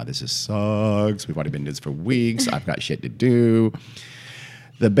 my God, this is sucks. We've already been doing this for weeks. I've got shit to do.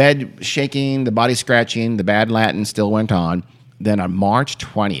 The bed shaking, the body scratching, the bad Latin still went on. Then on March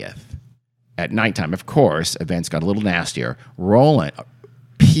 20th, at nighttime, of course, events got a little nastier. Roland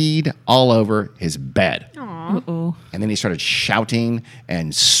peed all over his bed. Uh-oh. And then he started shouting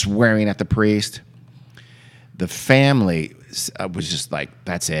and swearing at the priest. The family was just like,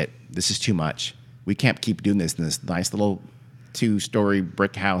 that's it. This is too much. We can't keep doing this in this nice little 2-story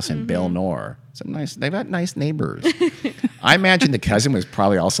brick house in Belnor. They've got nice neighbors. I imagine the cousin was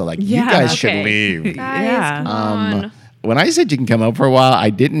probably also like, you Yeah, guys should okay. leave. Guys, Yeah. come on. When I said you can come over for a while, I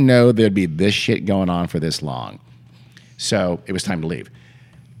didn't know there'd be this shit going on for this long. So it was time to leave.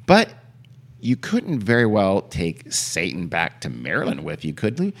 But you couldn't very well take Satan back to Maryland with you,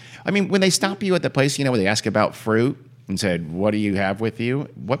 could you? I mean, when they stop you at the place, where they ask about fruit and said, what do you have with you?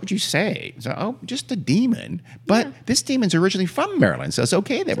 What would you say? So, oh, just a demon. But this demon's originally from Maryland, so it's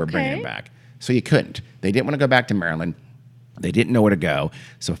okay that we're bringing him back. So you couldn't. They didn't want to go back to Maryland. They didn't know where to go.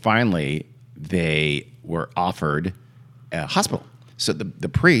 So finally, they were offered a hospital. So the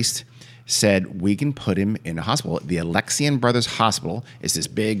priest said, we can put him in a hospital. The Alexian Brothers Hospital is this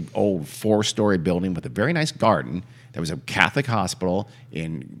big old 4-story building with a very nice garden. There was a Catholic hospital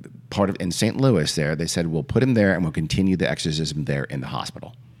in St. Louis there. They said, we'll put him there and we'll continue the exorcism there in the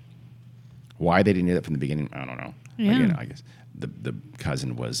hospital. Why they didn't do that from the beginning, I don't know. Yeah. Again, I guess the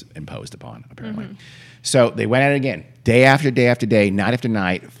cousin was imposed upon, apparently. So they went at it again, day after day after day, night after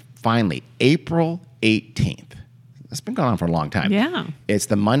night. Finally, April 18th. It's been going on for a long time. Yeah. It's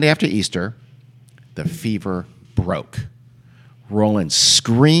the Monday after Easter. The fever broke. Roland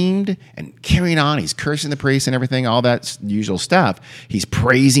screamed and carrying on. He's cursing the priest and everything, all that usual stuff. He's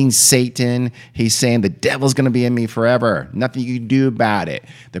praising Satan. He's saying the devil's going to be in me forever. Nothing you can do about it.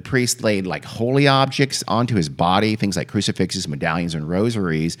 The priest laid like holy objects onto his body, things like crucifixes, medallions, and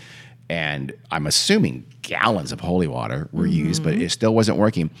rosaries. And I'm assuming gallons of holy water were used, but it still wasn't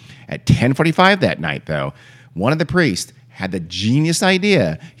working. At 10:45 that night, though, one of the priests had the genius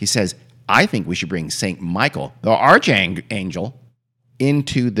idea. He says, I think we should bring St. Michael, the archangel,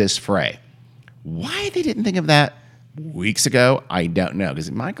 into this fray. Why they didn't think of that weeks ago, I don't know, because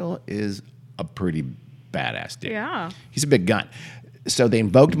Michael is a pretty badass dude. Yeah. He's a big gun. So they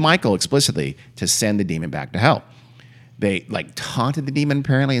invoked Michael explicitly to send the demon back to hell. They like taunted the demon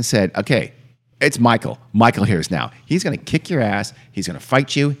apparently and said, okay, it's Michael. Michael hears now. He's going to kick your ass. He's going to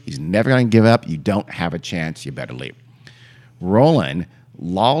fight you. He's never going to give up. You don't have a chance. You better leave. Roland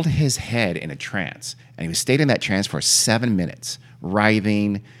lulled his head in a trance, and he stayed in that trance for 7 minutes,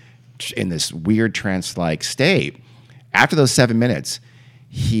 writhing in this weird trance-like state. After those 7 minutes,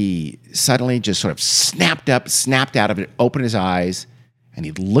 he suddenly just sort of snapped out of it, opened his eyes, and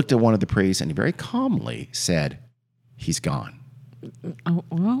he looked at one of the priests, and he very calmly said, he's gone. Oh,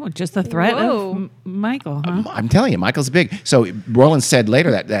 whoa, just the threat Whoa. of Michael, huh? I'm telling you, Michael's big. So Roland said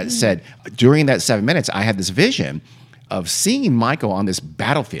later that said, during that 7 minutes, I had this vision of seeing Michael on this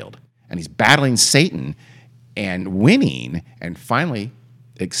battlefield, and he's battling Satan and winning, and finally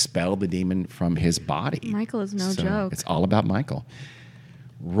expelled the demon from his body. Michael is no joke. It's all about Michael.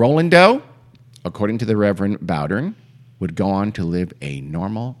 Rolando, according to the Reverend Bowdern, would go on to live a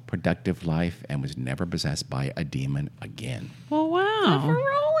normal, productive life and was never possessed by a demon again. Well, For wow.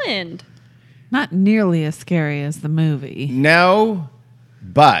 Roland. Not nearly as scary as the movie. No,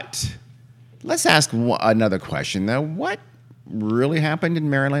 but let's ask another question, though. What really happened in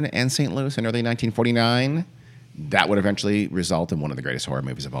Maryland and St. Louis in early 1949? That would eventually result in one of the greatest horror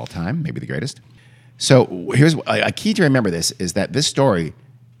movies of all time, maybe the greatest. So here's a key to remember this is that this story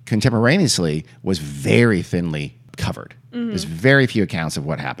contemporaneously was very thinly covered. There's very few accounts of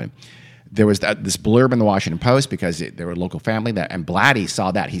what happened. There was this blurb in the Washington Post because there were a local family and Blatty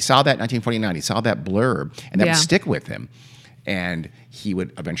saw that. He saw that in 1949. He saw that blurb, and that would stick with him. And he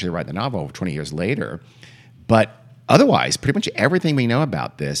would eventually write the novel 20 years later. But otherwise, pretty much everything we know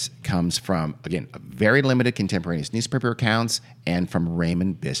about this comes from, again, a very limited contemporaneous newspaper accounts and from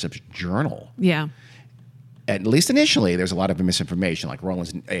Raymond Bishop's journal. Yeah. At least initially, there's a lot of misinformation. Like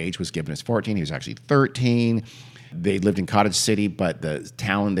Roland's age was given as 14. He was actually 13. They lived in Cottage City, but the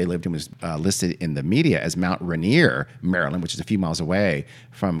town they lived in was listed in the media as Mount Rainier, Maryland, which is a few miles away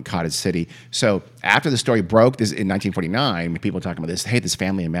from Cottage City. So after the story broke this in 1949, people were talking about this, hey, this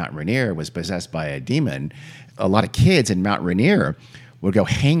family in Mount Rainier was possessed by a demon. A lot of kids in Mount Rainier would go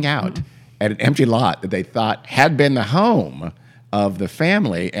hang out at an empty lot that they thought had been the home of the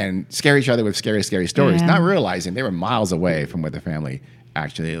family and scare each other with scary, scary stories, Yeah. not realizing they were miles away from where the family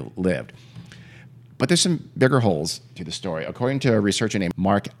actually lived. But there's some bigger holes to the story. According to a researcher named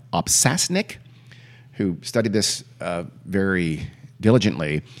Mark Opsasnik, who studied this very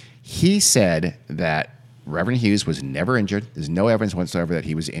diligently, he said that Reverend Hughes was never injured. There's no evidence whatsoever that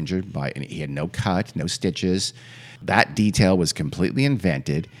he was injured by, and he had no cut, no stitches. That detail was completely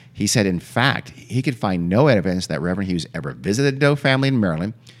invented. He said, in fact, he could find no evidence that Reverend Hughes ever visited the Doe family in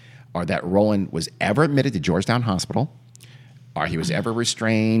Maryland, or that Roland was ever admitted to Georgetown Hospital, or he was ever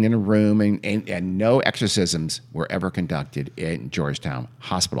restrained in a room, and no exorcisms were ever conducted in Georgetown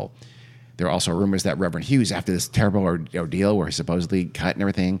Hospital. There are also rumors that Reverend Hughes, after this terrible ordeal where he supposedly cut and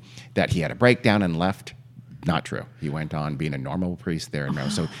everything, that he had a breakdown and left. Not true. He went on being a normal priest there in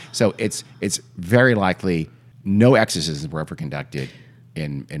Maryland. So it's very likely no exorcisms were ever conducted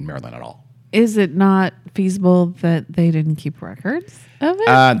in Maryland at all. Is it not feasible that they didn't keep records of it?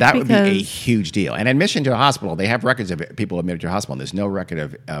 That would be a huge deal. And admission to a hospital, they have records of people admitted to a hospital, and there's no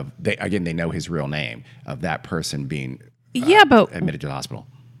record of they know his real name of that person being but admitted to the hospital.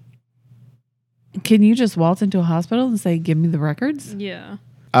 can you just waltz into a hospital and say, "Give me the records"? Yeah.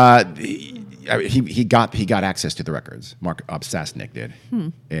 He got access to the records. Mark Opsasnik did,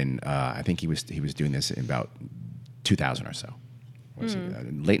 and I think he was doing this in about 2000 or so.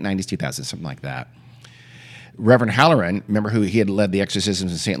 Late 90s, 2000, something like that. Reverend Halloran, remember who he had led the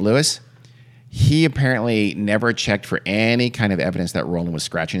exorcisms in St. Louis? He apparently never checked for any kind of evidence that Roland was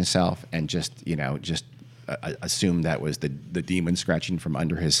scratching himself, and just assumed that was the demon scratching from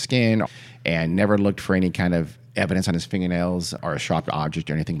under his skin, and never looked for any kind of evidence on his fingernails or a sharp object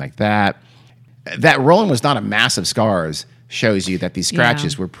or anything like that. That Roland was not a massive scars shows you that these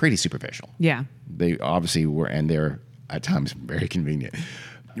scratches were pretty superficial. Yeah. They obviously were, and they're at times very convenient.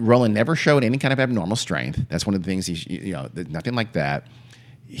 Roland never showed any kind of abnormal strength. That's one of the things nothing like that.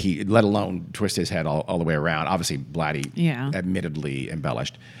 He, let alone twist his head all the way around. Obviously, Blatty admittedly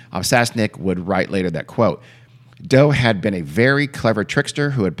embellished. Sasnick would write later that, quote, Doe had been a very clever trickster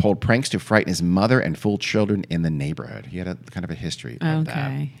who had pulled pranks to frighten his mother and fool children in the neighborhood. He had a kind of a history of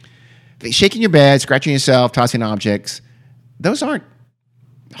that. Shaking your bed, scratching yourself, tossing objects, those aren't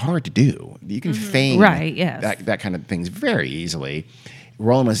hard to do. You can feign that kind of things very easily.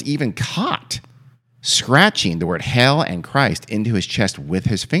 Roland was even caught scratching the word hell and Christ into his chest with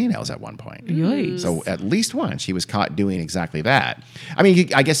his fingernails at one point. So at least once he was caught doing exactly that. I mean,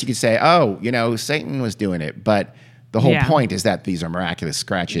 I guess you could say, Satan was doing it, but the whole point is that these are miraculous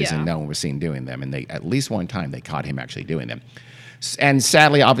scratches and no one was seen doing them. And at least one time they caught him actually doing them. And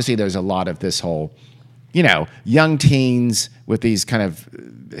sadly, obviously, there's a lot of this whole, young teens with these kind of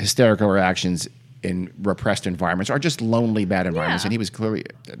hysterical reactions in repressed environments or just lonely, bad environments. And he was clearly,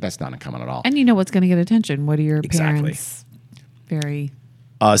 that's not uncommon at all. And you know what's going to get attention. What are your parents very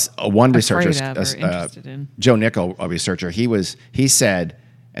one researcher, interested in? Joe Nickel, a researcher, he said,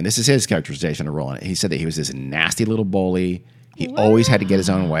 and this is his characterization of Roland, he said that he was this nasty little bully. He always had to get his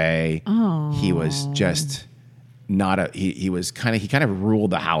own way. Oh. He was just not he kind of ruled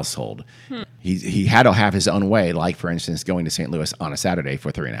the household. He had to have his own way, like, for instance, going to St. Louis on a Saturday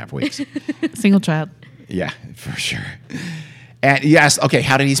for 3.5 weeks. Single child. Yeah, for sure. And you asked, okay,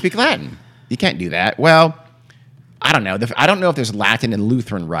 how did he speak Latin? You can't do that. Well, I don't know. I don't know if there's Latin and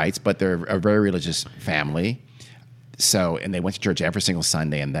Lutheran rites, but they're a very religious family. So, and they went to church every single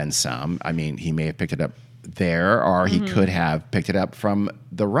Sunday and then some. I mean, he may have picked it up there, or he could have picked it up from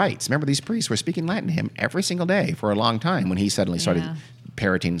the rites. Remember, these priests were speaking Latin to him every single day for a long time when he suddenly started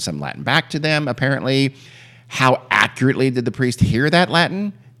parroting some Latin back to them, apparently. How accurately did the priest hear that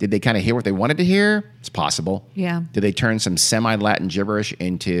Latin? Did they kind of hear what they wanted to hear? It's possible. Yeah. Did they turn some semi-Latin gibberish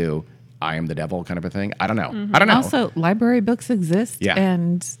into I am the devil kind of a thing? I don't know. I don't know. Also, library books exist,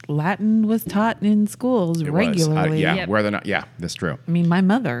 and Latin was taught in schools regularly. Whether or not, that's true. I mean, my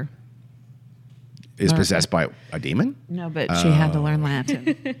mother is possessed by a demon? No, but she had to learn Latin.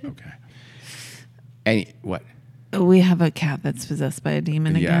 Okay. And what? We have a cat that's possessed by a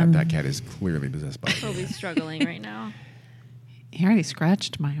demon again. Yeah, that cat is clearly possessed by a demon. Toby's struggling right now. He already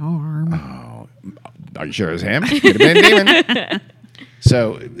scratched my arm. Oh, are you sure it was him? Could have been a demon.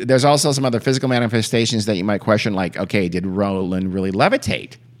 So there's also some other physical manifestations that you might question, like, okay, did Roland really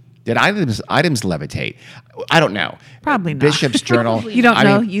levitate? Did items levitate? I don't know. Probably not. Bishop's Journal. You don't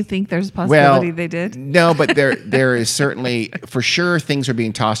know? You think there's a possibility they did? No, but there is certainly, for sure, things are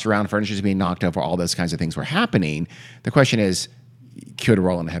being tossed around, furniture's being knocked over, all those kinds of things were happening. The question is, could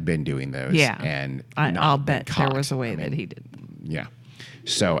Roland have been doing those? Yeah. And I'll bet there was a way that he did. Yeah.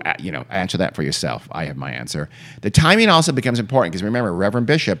 So, answer that for yourself. I have my answer. The timing also becomes important because remember, Reverend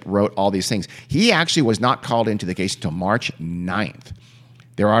Bishop wrote all these things. He actually was not called into the case until March 9th.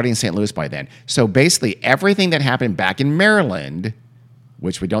 They were already in St. Louis by then. So basically, everything that happened back in Maryland,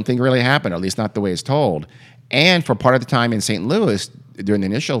 which we don't think really happened, or at least not the way it's told, and for part of the time in St. Louis, during the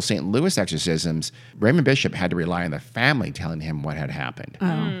initial St. Louis exorcisms, Raymond Bishop had to rely on the family telling him what had happened.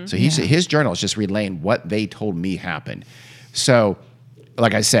 So his journal is just relaying what they told me happened. So,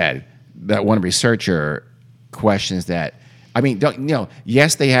 like I said, that one researcher questions that. I mean,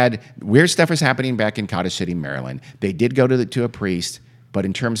 yes, they had weird stuff was happening back in Cottage City, Maryland. They did go to a priest. But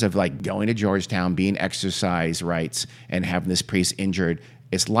in terms of like going to Georgetown, being exercise rights, and having this priest injured,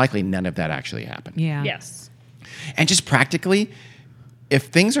 it's likely none of that actually happened. Yeah. Yes. And just practically, if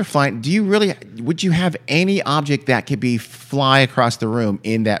things are flying, would you have any object that could fly across the room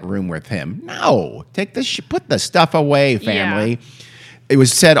in that room with him? No. Put the stuff away, family. Yeah. It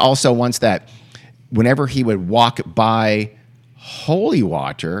was said also once that whenever he would walk by holy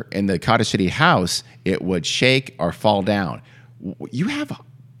water in the Cottage City house, it would shake or fall down. You have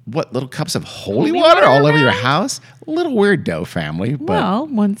little cups of holy water all over your house? A little weird, Doe family. But well,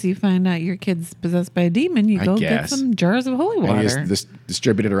 once you find out your kid's possessed by a demon, you go get some jars of holy water. And you just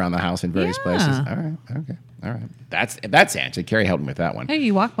distribute it around the house in various places. All right, okay, all right. That's answered. Carrie helped me with that one. Hey,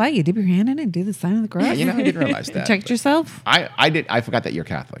 you walk by, you dip your hand in it, do the sign of the cross. I didn't realize that. Checked yourself? I did. I forgot that you're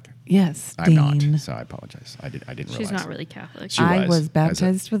Catholic. Yes, I'm Dean. not, so I apologize. I didn't realize. She's not really Catholic. I was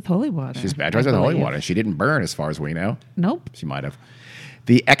baptized with holy water. She's baptized with holy water. She didn't burn, as far as we know. Nope. She might have.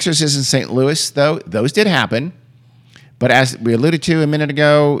 The exorcisms in St. Louis, though, those did happen. But as we alluded to a minute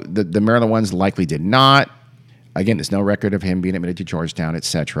ago, the Maryland ones likely did not. Again, there's no record of him being admitted to Georgetown,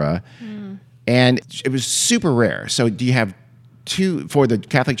 etc. And it was super rare. So do you have two for the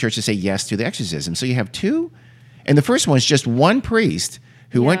Catholic Church to say yes to the exorcism? So you have two, and the first one is just one priest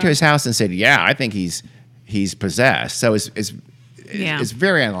who went to his house and said, "Yeah, I think he's possessed." So it's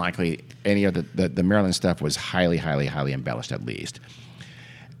very unlikely any of the Maryland stuff was highly embellished, at least.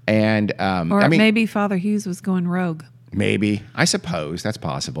 And Or maybe Father Hughes was going rogue. Maybe, I suppose that's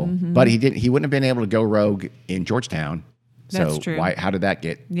possible, but he didn't. He wouldn't have been able to go rogue in Georgetown. That's So true. how did that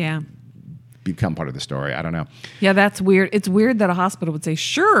become part of the story? I don't know. Yeah, that's weird. It's weird that a hospital would say,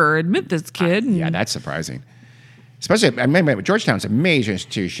 "Sure, admit this kid." Yeah, that's surprising. Especially, I mean, Georgetown's a major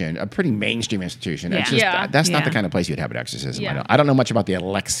institution, a pretty mainstream institution. It's just, that's not the kind of place you'd have an exorcism. Yeah. I don't know much about the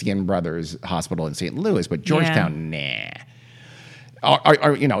Alexian Brothers Hospital in St. Louis, but Georgetown, nah.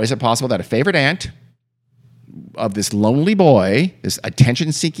 Is it possible that a favorite aunt of this lonely boy, this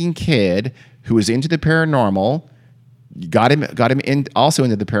attention-seeking kid who was into the paranormal, got him in also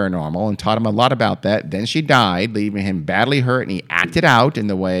into the paranormal and taught him a lot about that. Then she died, leaving him badly hurt, and he acted out in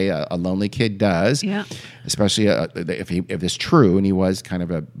the way a lonely kid does. Yeah. Especially if it's true, and he was kind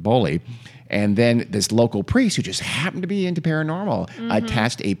of a bully. And then this local priest who just happened to be into paranormal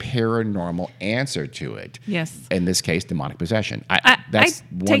attached a paranormal answer to it. Yes. In this case, demonic possession. I That's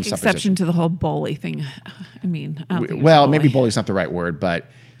one take supposition. exception to the whole bully thing. I mean, I don't think it was Well, bully. maybe bully's not the right word, but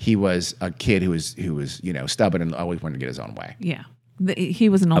he was a kid who was stubborn and always wanted to get his own way. Yeah. He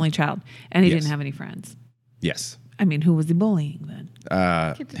was an only child, and he yes. didn't have any friends. Yes. I mean, who was he bullying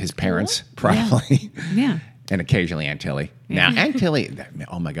then? His parents, probably. Yeah. And occasionally Aunt Tilly. Now, Aunt Tilly,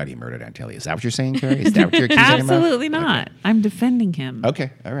 oh my God, he murdered Aunt Tilly. Is that what you're saying, Carrie? Is that what you're accusing him of? Absolutely not. I'm defending him. Okay.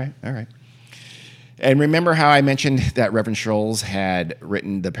 All right. And remember how I mentioned that Reverend Scholes had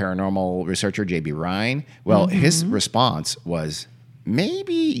written the paranormal researcher, J.B. Ryan? Well, his response was,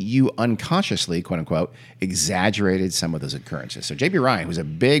 maybe you unconsciously, quote unquote, exaggerated some of those occurrences. So J.B. Ryan, who's a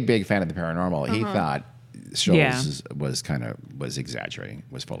big fan of the paranormal, he thought Scholes was exaggerating,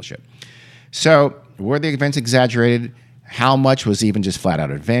 was full of shit. So were the events exaggerated? How much was even just flat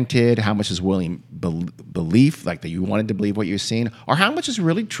out invented? How much is willing belief, like that you wanted to believe what you're seeing? Or how much is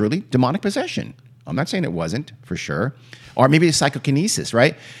really, truly demonic possession? I'm not saying it wasn't, for sure. Or maybe it's psychokinesis,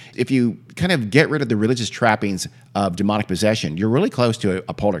 right? If you kind of get rid of the religious trappings of demonic possession, you're really close to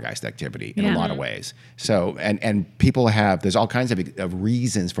a poltergeist activity in a lot of ways. So, and people there's all kinds of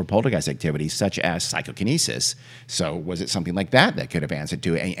reasons for poltergeist activity, such as psychokinesis. So was it something like that could have answered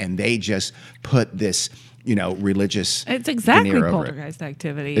to it? And they just put this, religious It's exactly veneer over it. poltergeist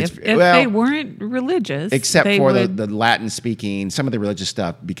activity. It's- If they weren't religious, Except they for would, the Latin speaking, some of the religious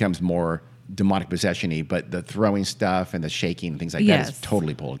stuff becomes more demonic possession-y, but the throwing stuff and the shaking and things like that is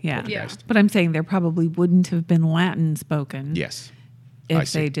totally poltergeist. Yeah. But I'm saying there probably wouldn't have been Latin spoken Yes. I if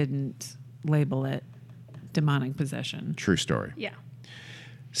see. they didn't label it demonic possession. True story. Yeah.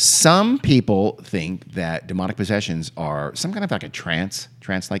 Some people think that demonic possessions are some kind of like a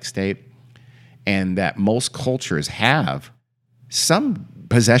trance-like state, and that most cultures have some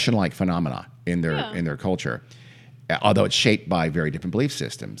possession-like phenomena in their culture. Although it's shaped by very different belief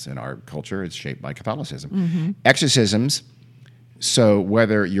systems. In our culture, it's shaped by Catholicism. Exorcisms, so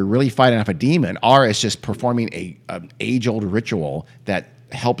whether you're really fighting off a demon or it's just performing an age-old ritual that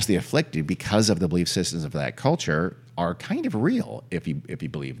helps the afflicted because of the belief systems of that culture, are kind of real if you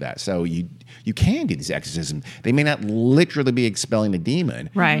believe that. So you can do these exorcisms. They may not literally be expelling the demon,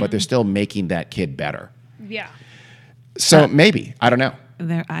 Right. but they're still making that kid better. Yeah. So maybe, I don't know.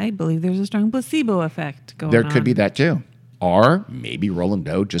 I believe there's a strong placebo effect going There on. could be that too. Or maybe Roland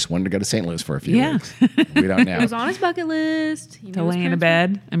Doe just wanted to go to St. Louis for a few Yeah. weeks. We don't know. It was on his bucket list. He To knew his lay in a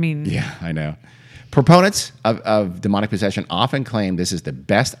parents bed. I mean, Yeah, I know. Proponents of demonic possession often claim this is the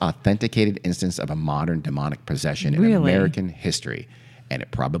best authenticated instance of a modern demonic possession in Really? American history. And it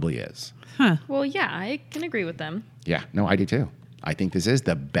probably is. were- Well, yeah, I can agree with them. Yeah, no, I do too. I think this is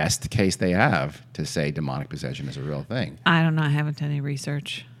the best case they have to say demonic possession is a real thing. I don't know. I haven't done any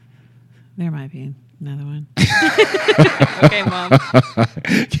research. There might be another one. Okay, Mom.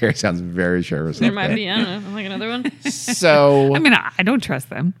 Carrie sounds very sure of herself. There might be, I don't know, like another one. So I mean, I don't trust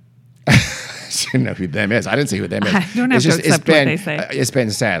them. you know who them is. I didn't see who them is. I don't have to accept what they say. It's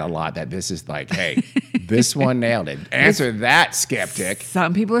been said a lot that this is like, hey, this one nailed it. Answer that, skeptic.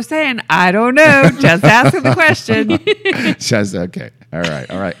 Some people are saying, I don't know. Just asking the question. Just okay. All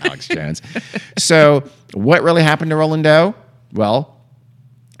right, Alex Jones. So, what really happened to Roland Doe? Well,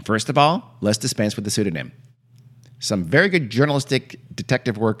 first of all, let's dispense with the pseudonym. Some very good journalistic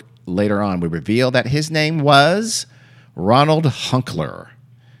detective work later on would reveal that his name was Ronald Hunkler.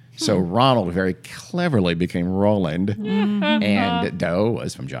 So Ronald very cleverly became Roland, and Doe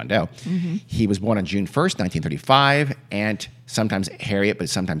was from John Doe. He was born on June 1st, 1935, and sometimes Harriet, but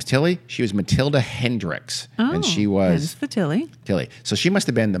sometimes Tilly. She was Matilda Hendricks, and she was Hence the Tilly. Tilly. So she must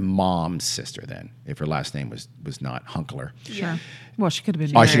have been the mom's sister then, if her last name was not Hunkler. Sure. Well, she could have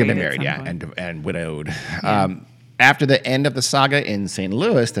been Oh, married. she could have been at married, some yeah, point. and widowed. After the end of the saga in St.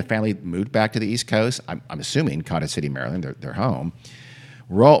 Louis, the family moved back to the East Coast. I'm assuming Cottage City, Maryland, their home.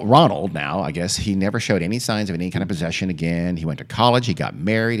 Ronald, now, I guess, he never showed any signs of any kind of possession again. He went to college. He got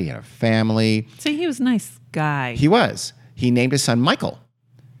married. He had a family. See, he was a nice guy. He was. He named his son Michael.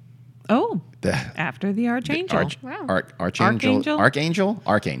 Oh, The after the Archangel. Wow. Archangel.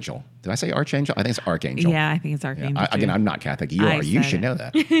 Did I say Archangel? I think it's Archangel. Yeah, I think it's Archangel. Again, too. I'm not Catholic. You I are. You said should it. know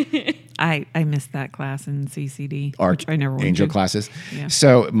that. I missed that class in CCD, which I never went Angel to. classes. Yeah.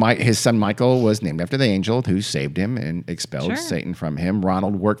 So his son Michael was named after the angel who saved him and expelled Sure. Satan from him.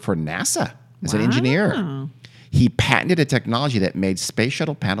 Ronald worked for NASA as an engineer. Wow. He patented a technology that made space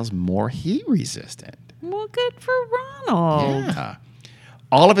shuttle panels more heat resistant. Well, good for Ronald. Yeah.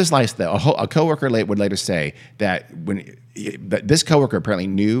 All of his life, though, a coworker would later say that but this coworker apparently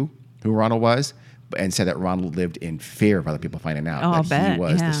knew who Ronald was and said that Ronald lived in fear of other people finding out Oh, I'll that he bet,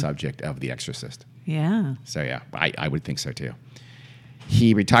 was yeah. the subject of The Exorcist. Yeah. So yeah, I would think so too.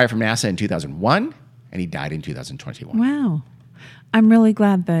 He retired from NASA in 2001, and he died in 2021. Wow. I'm really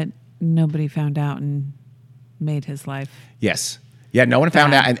glad that nobody found out and made his life. Yes. Yeah, no one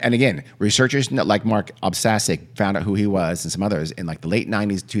found out. And again, researchers like Mark Obsasic found out who he was and some others in like the late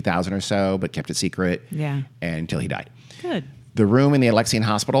 90s, 2000 or so, but kept it secret until he died. Good. The room in the Alexian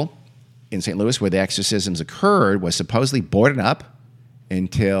Hospital in St. Louis where the exorcisms occurred was supposedly boarded up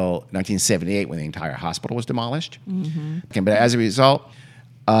until 1978 when the entire hospital was demolished. Okay, but as a result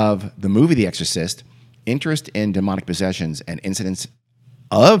of the movie The Exorcist, interest in demonic possessions and incidents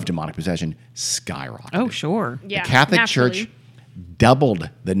of demonic possession skyrocketed. Oh, sure. Yeah. The Catholic naturally. Church doubled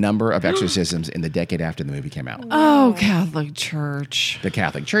the number of exorcisms in the decade after the movie came out. Oh, Catholic Church. The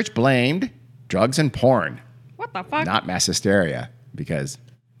Catholic Church blamed drugs and porn, What the fuck? not mass hysteria, because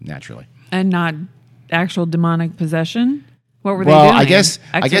naturally. And not actual demonic possession? What were Well, they doing? I guess-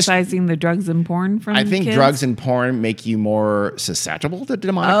 Exercising the drugs and porn from I think kids? drugs and porn make you more susceptible to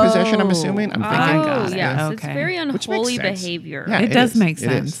demonic possession, I'm assuming. I'm thinking. Oh, got it. yes. It's Okay. very Which makes unholy sense. behavior. Yeah, It does is. make It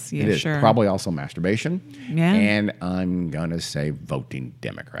is. sense. Yeah, It is. sure. Probably also masturbation. Yeah. And I'm going to say voting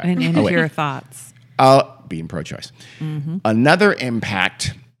Democrat. And Oh, wait. impure thoughts. Being pro-choice. Another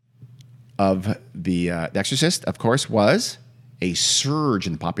impact of The Exorcist, of course, was a surge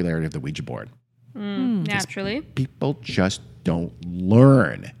in the popularity of the Ouija board. Naturally. People just don't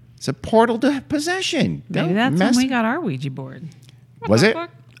learn. It's a portal to possession. Maybe Don't that's mess- when we got our Ouija board. Was it? fuck?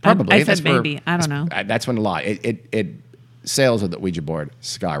 Probably. I said That's where- maybe. I don't know. That's when a lot. It sales of the Ouija board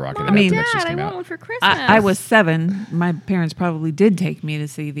skyrocketed. I mean- after The Exorcist Dad, I came want out. one for Christmas. I was 7. My parents probably did take me to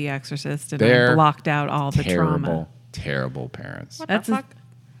see The Exorcist, and They're I blocked out all the terrible, trauma. terrible parents. What That's the a- fuck?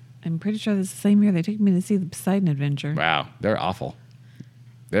 I'm pretty sure this is the same year they took me to see the Poseidon Adventure. Wow, they're awful.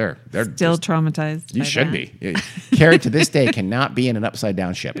 They're Still just- traumatized. You by should that. be. Carrie to this day cannot be in an upside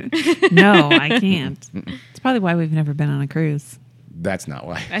down ship. No, I can't. It's probably why we've never been on a cruise. That's not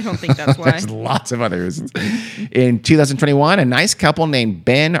why. I don't think that's why. There's lots of other reasons. In 2021, a nice couple named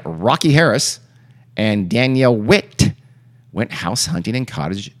Ben Rocky Harris and Danielle Witt went house hunting in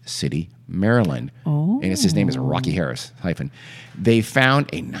Cottage City, Maryland. Oh. And his name is Rocky Harris, hyphen. They found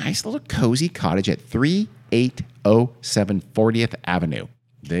a nice little cozy cottage at 3807 40th Avenue.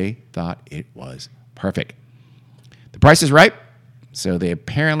 They thought it was perfect. The price is right, so they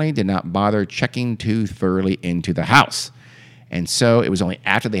apparently did not bother checking too thoroughly into the house. And so it was only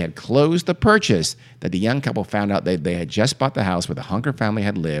after they had closed the purchase that the young couple found out they had just bought the house where the Hunker family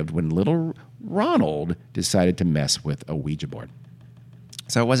had lived when little Ronald decided to mess with a Ouija board.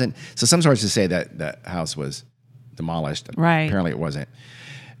 So it wasn't. So some sources say that the house was demolished. Right. Apparently it wasn't.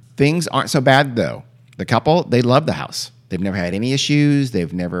 Things aren't so bad though. The couple, they love the house. They've never had any issues.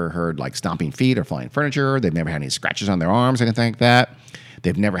 They've never heard like stomping feet or flying furniture. They've never had any scratches on their arms or anything like that.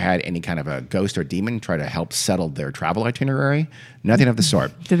 They've never had any kind of a ghost or demon try to help settle their travel itinerary. Nothing of the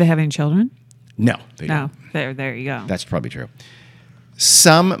sort. Did they have any children? No, they No. don't. There you go. That's probably true.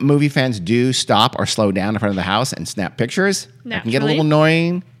 Some movie fans do stop or slow down in front of the house and snap pictures. That can get a little Naturally.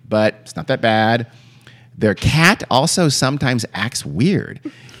 annoying, but it's not that bad. Their cat also sometimes acts weird.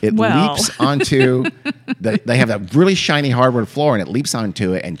 It Well. leaps onto, they have that really shiny hardwood floor and it leaps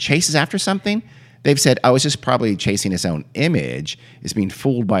onto it and chases after something. They've said, oh, it's just probably chasing its own image. It's being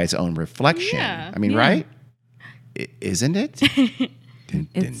fooled by its own reflection. Yeah. I mean, Yeah. right? Isn't it? Dun,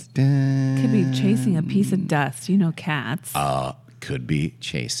 It's- dun. Could be chasing a piece of dust. You know, cats. could be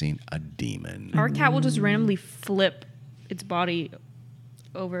chasing a demon. Our cat will just randomly flip its body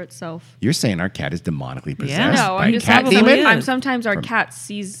over itself. You're saying our cat is demonically possessed Yeah. No, by I'm a just cat saying demon? sometimes our cat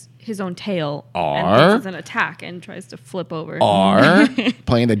sees his own tail Or- and thinks it's an attack and tries to flip over. Or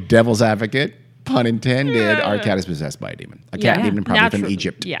playing the devil's advocate, pun intended, our cat is possessed by a demon. A cat demon probably from Natural-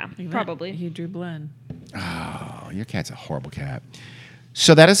 Egypt. Yeah, probably. He drew blood. Oh, your cat's a horrible cat.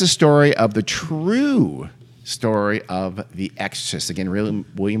 So that is the story of the true story of The Exorcist. Again,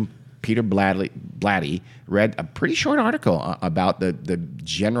 William Peter Blatty read a pretty short article about the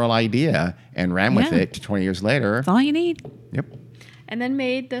general idea and ran with Yeah. it 20 years later. That's all you need. Yep. And then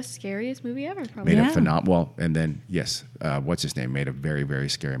made the scariest movie ever, probably. Made Yeah. a phenomenal, and then, yes, what's his name? Made a very, very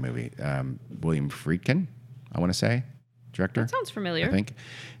scary movie. William Friedkin, I want to say, director. That sounds familiar. I think.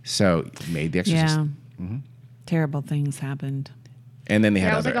 So, made The Exorcist. Yeah. Terrible things happened. And then they Yeah,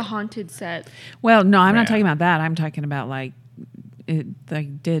 had it was other. like a haunted set. Well, no, I'm Yeah. not talking about that. I'm talking about like it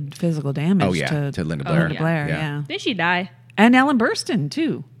like did physical damage Oh, yeah, to Linda Blair. Linda Blair, Yeah. yeah. Didn't she die? And Ellen Burstyn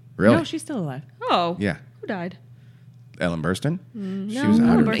too. Really? No, she's still alive. Oh. Yeah. Who died? Ellen Burstyn? She no, was Ellen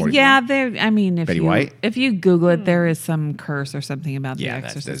 140. Yeah, there. I mean, if Betty you White? if you Google it, there is some curse or something about Yeah, the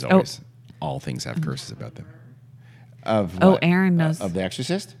that's, Exorcist. there's always, all things have curses about them. Of Oh, what? Aaron knows. Of The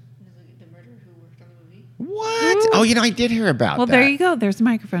Exorcist? The murderer who worked on the movie. What? Oh, I did hear about well, that. there you go. There's a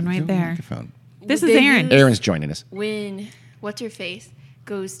microphone right Give me a there. microphone. This Would is they Aaron. use- Aaron's joining us. When what's her face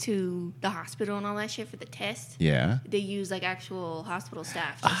goes to the hospital and all that shit for the test, Yeah. they use like actual hospital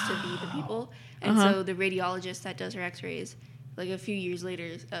staff just to be the people. And so the radiologist that does her X-rays, like a few years later,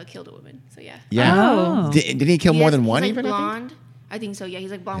 killed a woman. So yeah. Yeah. Oh. Didn't he kill more than one he's even? like I think? blonde. I think so. Yeah, he's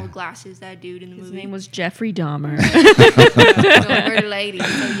like blonde with glasses. That dude in the His movie. name was Jeffrey Dahmer. no, murder lady.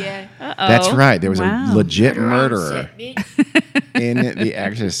 So yeah. That's right. There was Wow. a legit Murder on murderer set, bitch. in The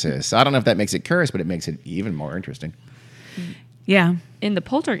Exorcist. I don't know if that makes it cursed, but it makes it even more interesting. Yeah. In The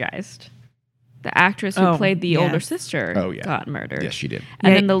Poltergeist, the actress who Oh, played the yes. older sister Oh, yeah. got murdered. Yes, she did.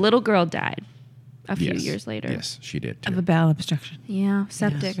 And Yeah. then the little girl died a few Yes. years later. Yes, she did Of too. a bowel obstruction. Yeah, Yes,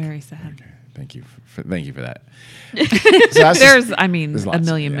 septic. very sad. Thank you for that. So that's There's, I mean, there's a lots,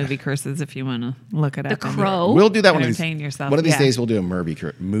 million yeah. movie curses if you want to look it up. The and Crow. We'll do that one of these. Entertain yourself, One of these yeah. days, we'll do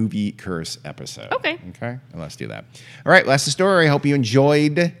a movie curse episode. Okay. Okay. Let's do that. All right. That's the story. Hope you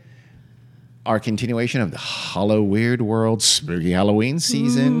enjoyed our continuation of the Hollow Weird World Spooky Halloween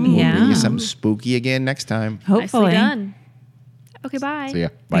season. We'll bring you yeah. something spooky again next time. Hopefully. Nicely done. Okay, bye. See ya.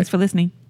 Bye. Thanks for listening.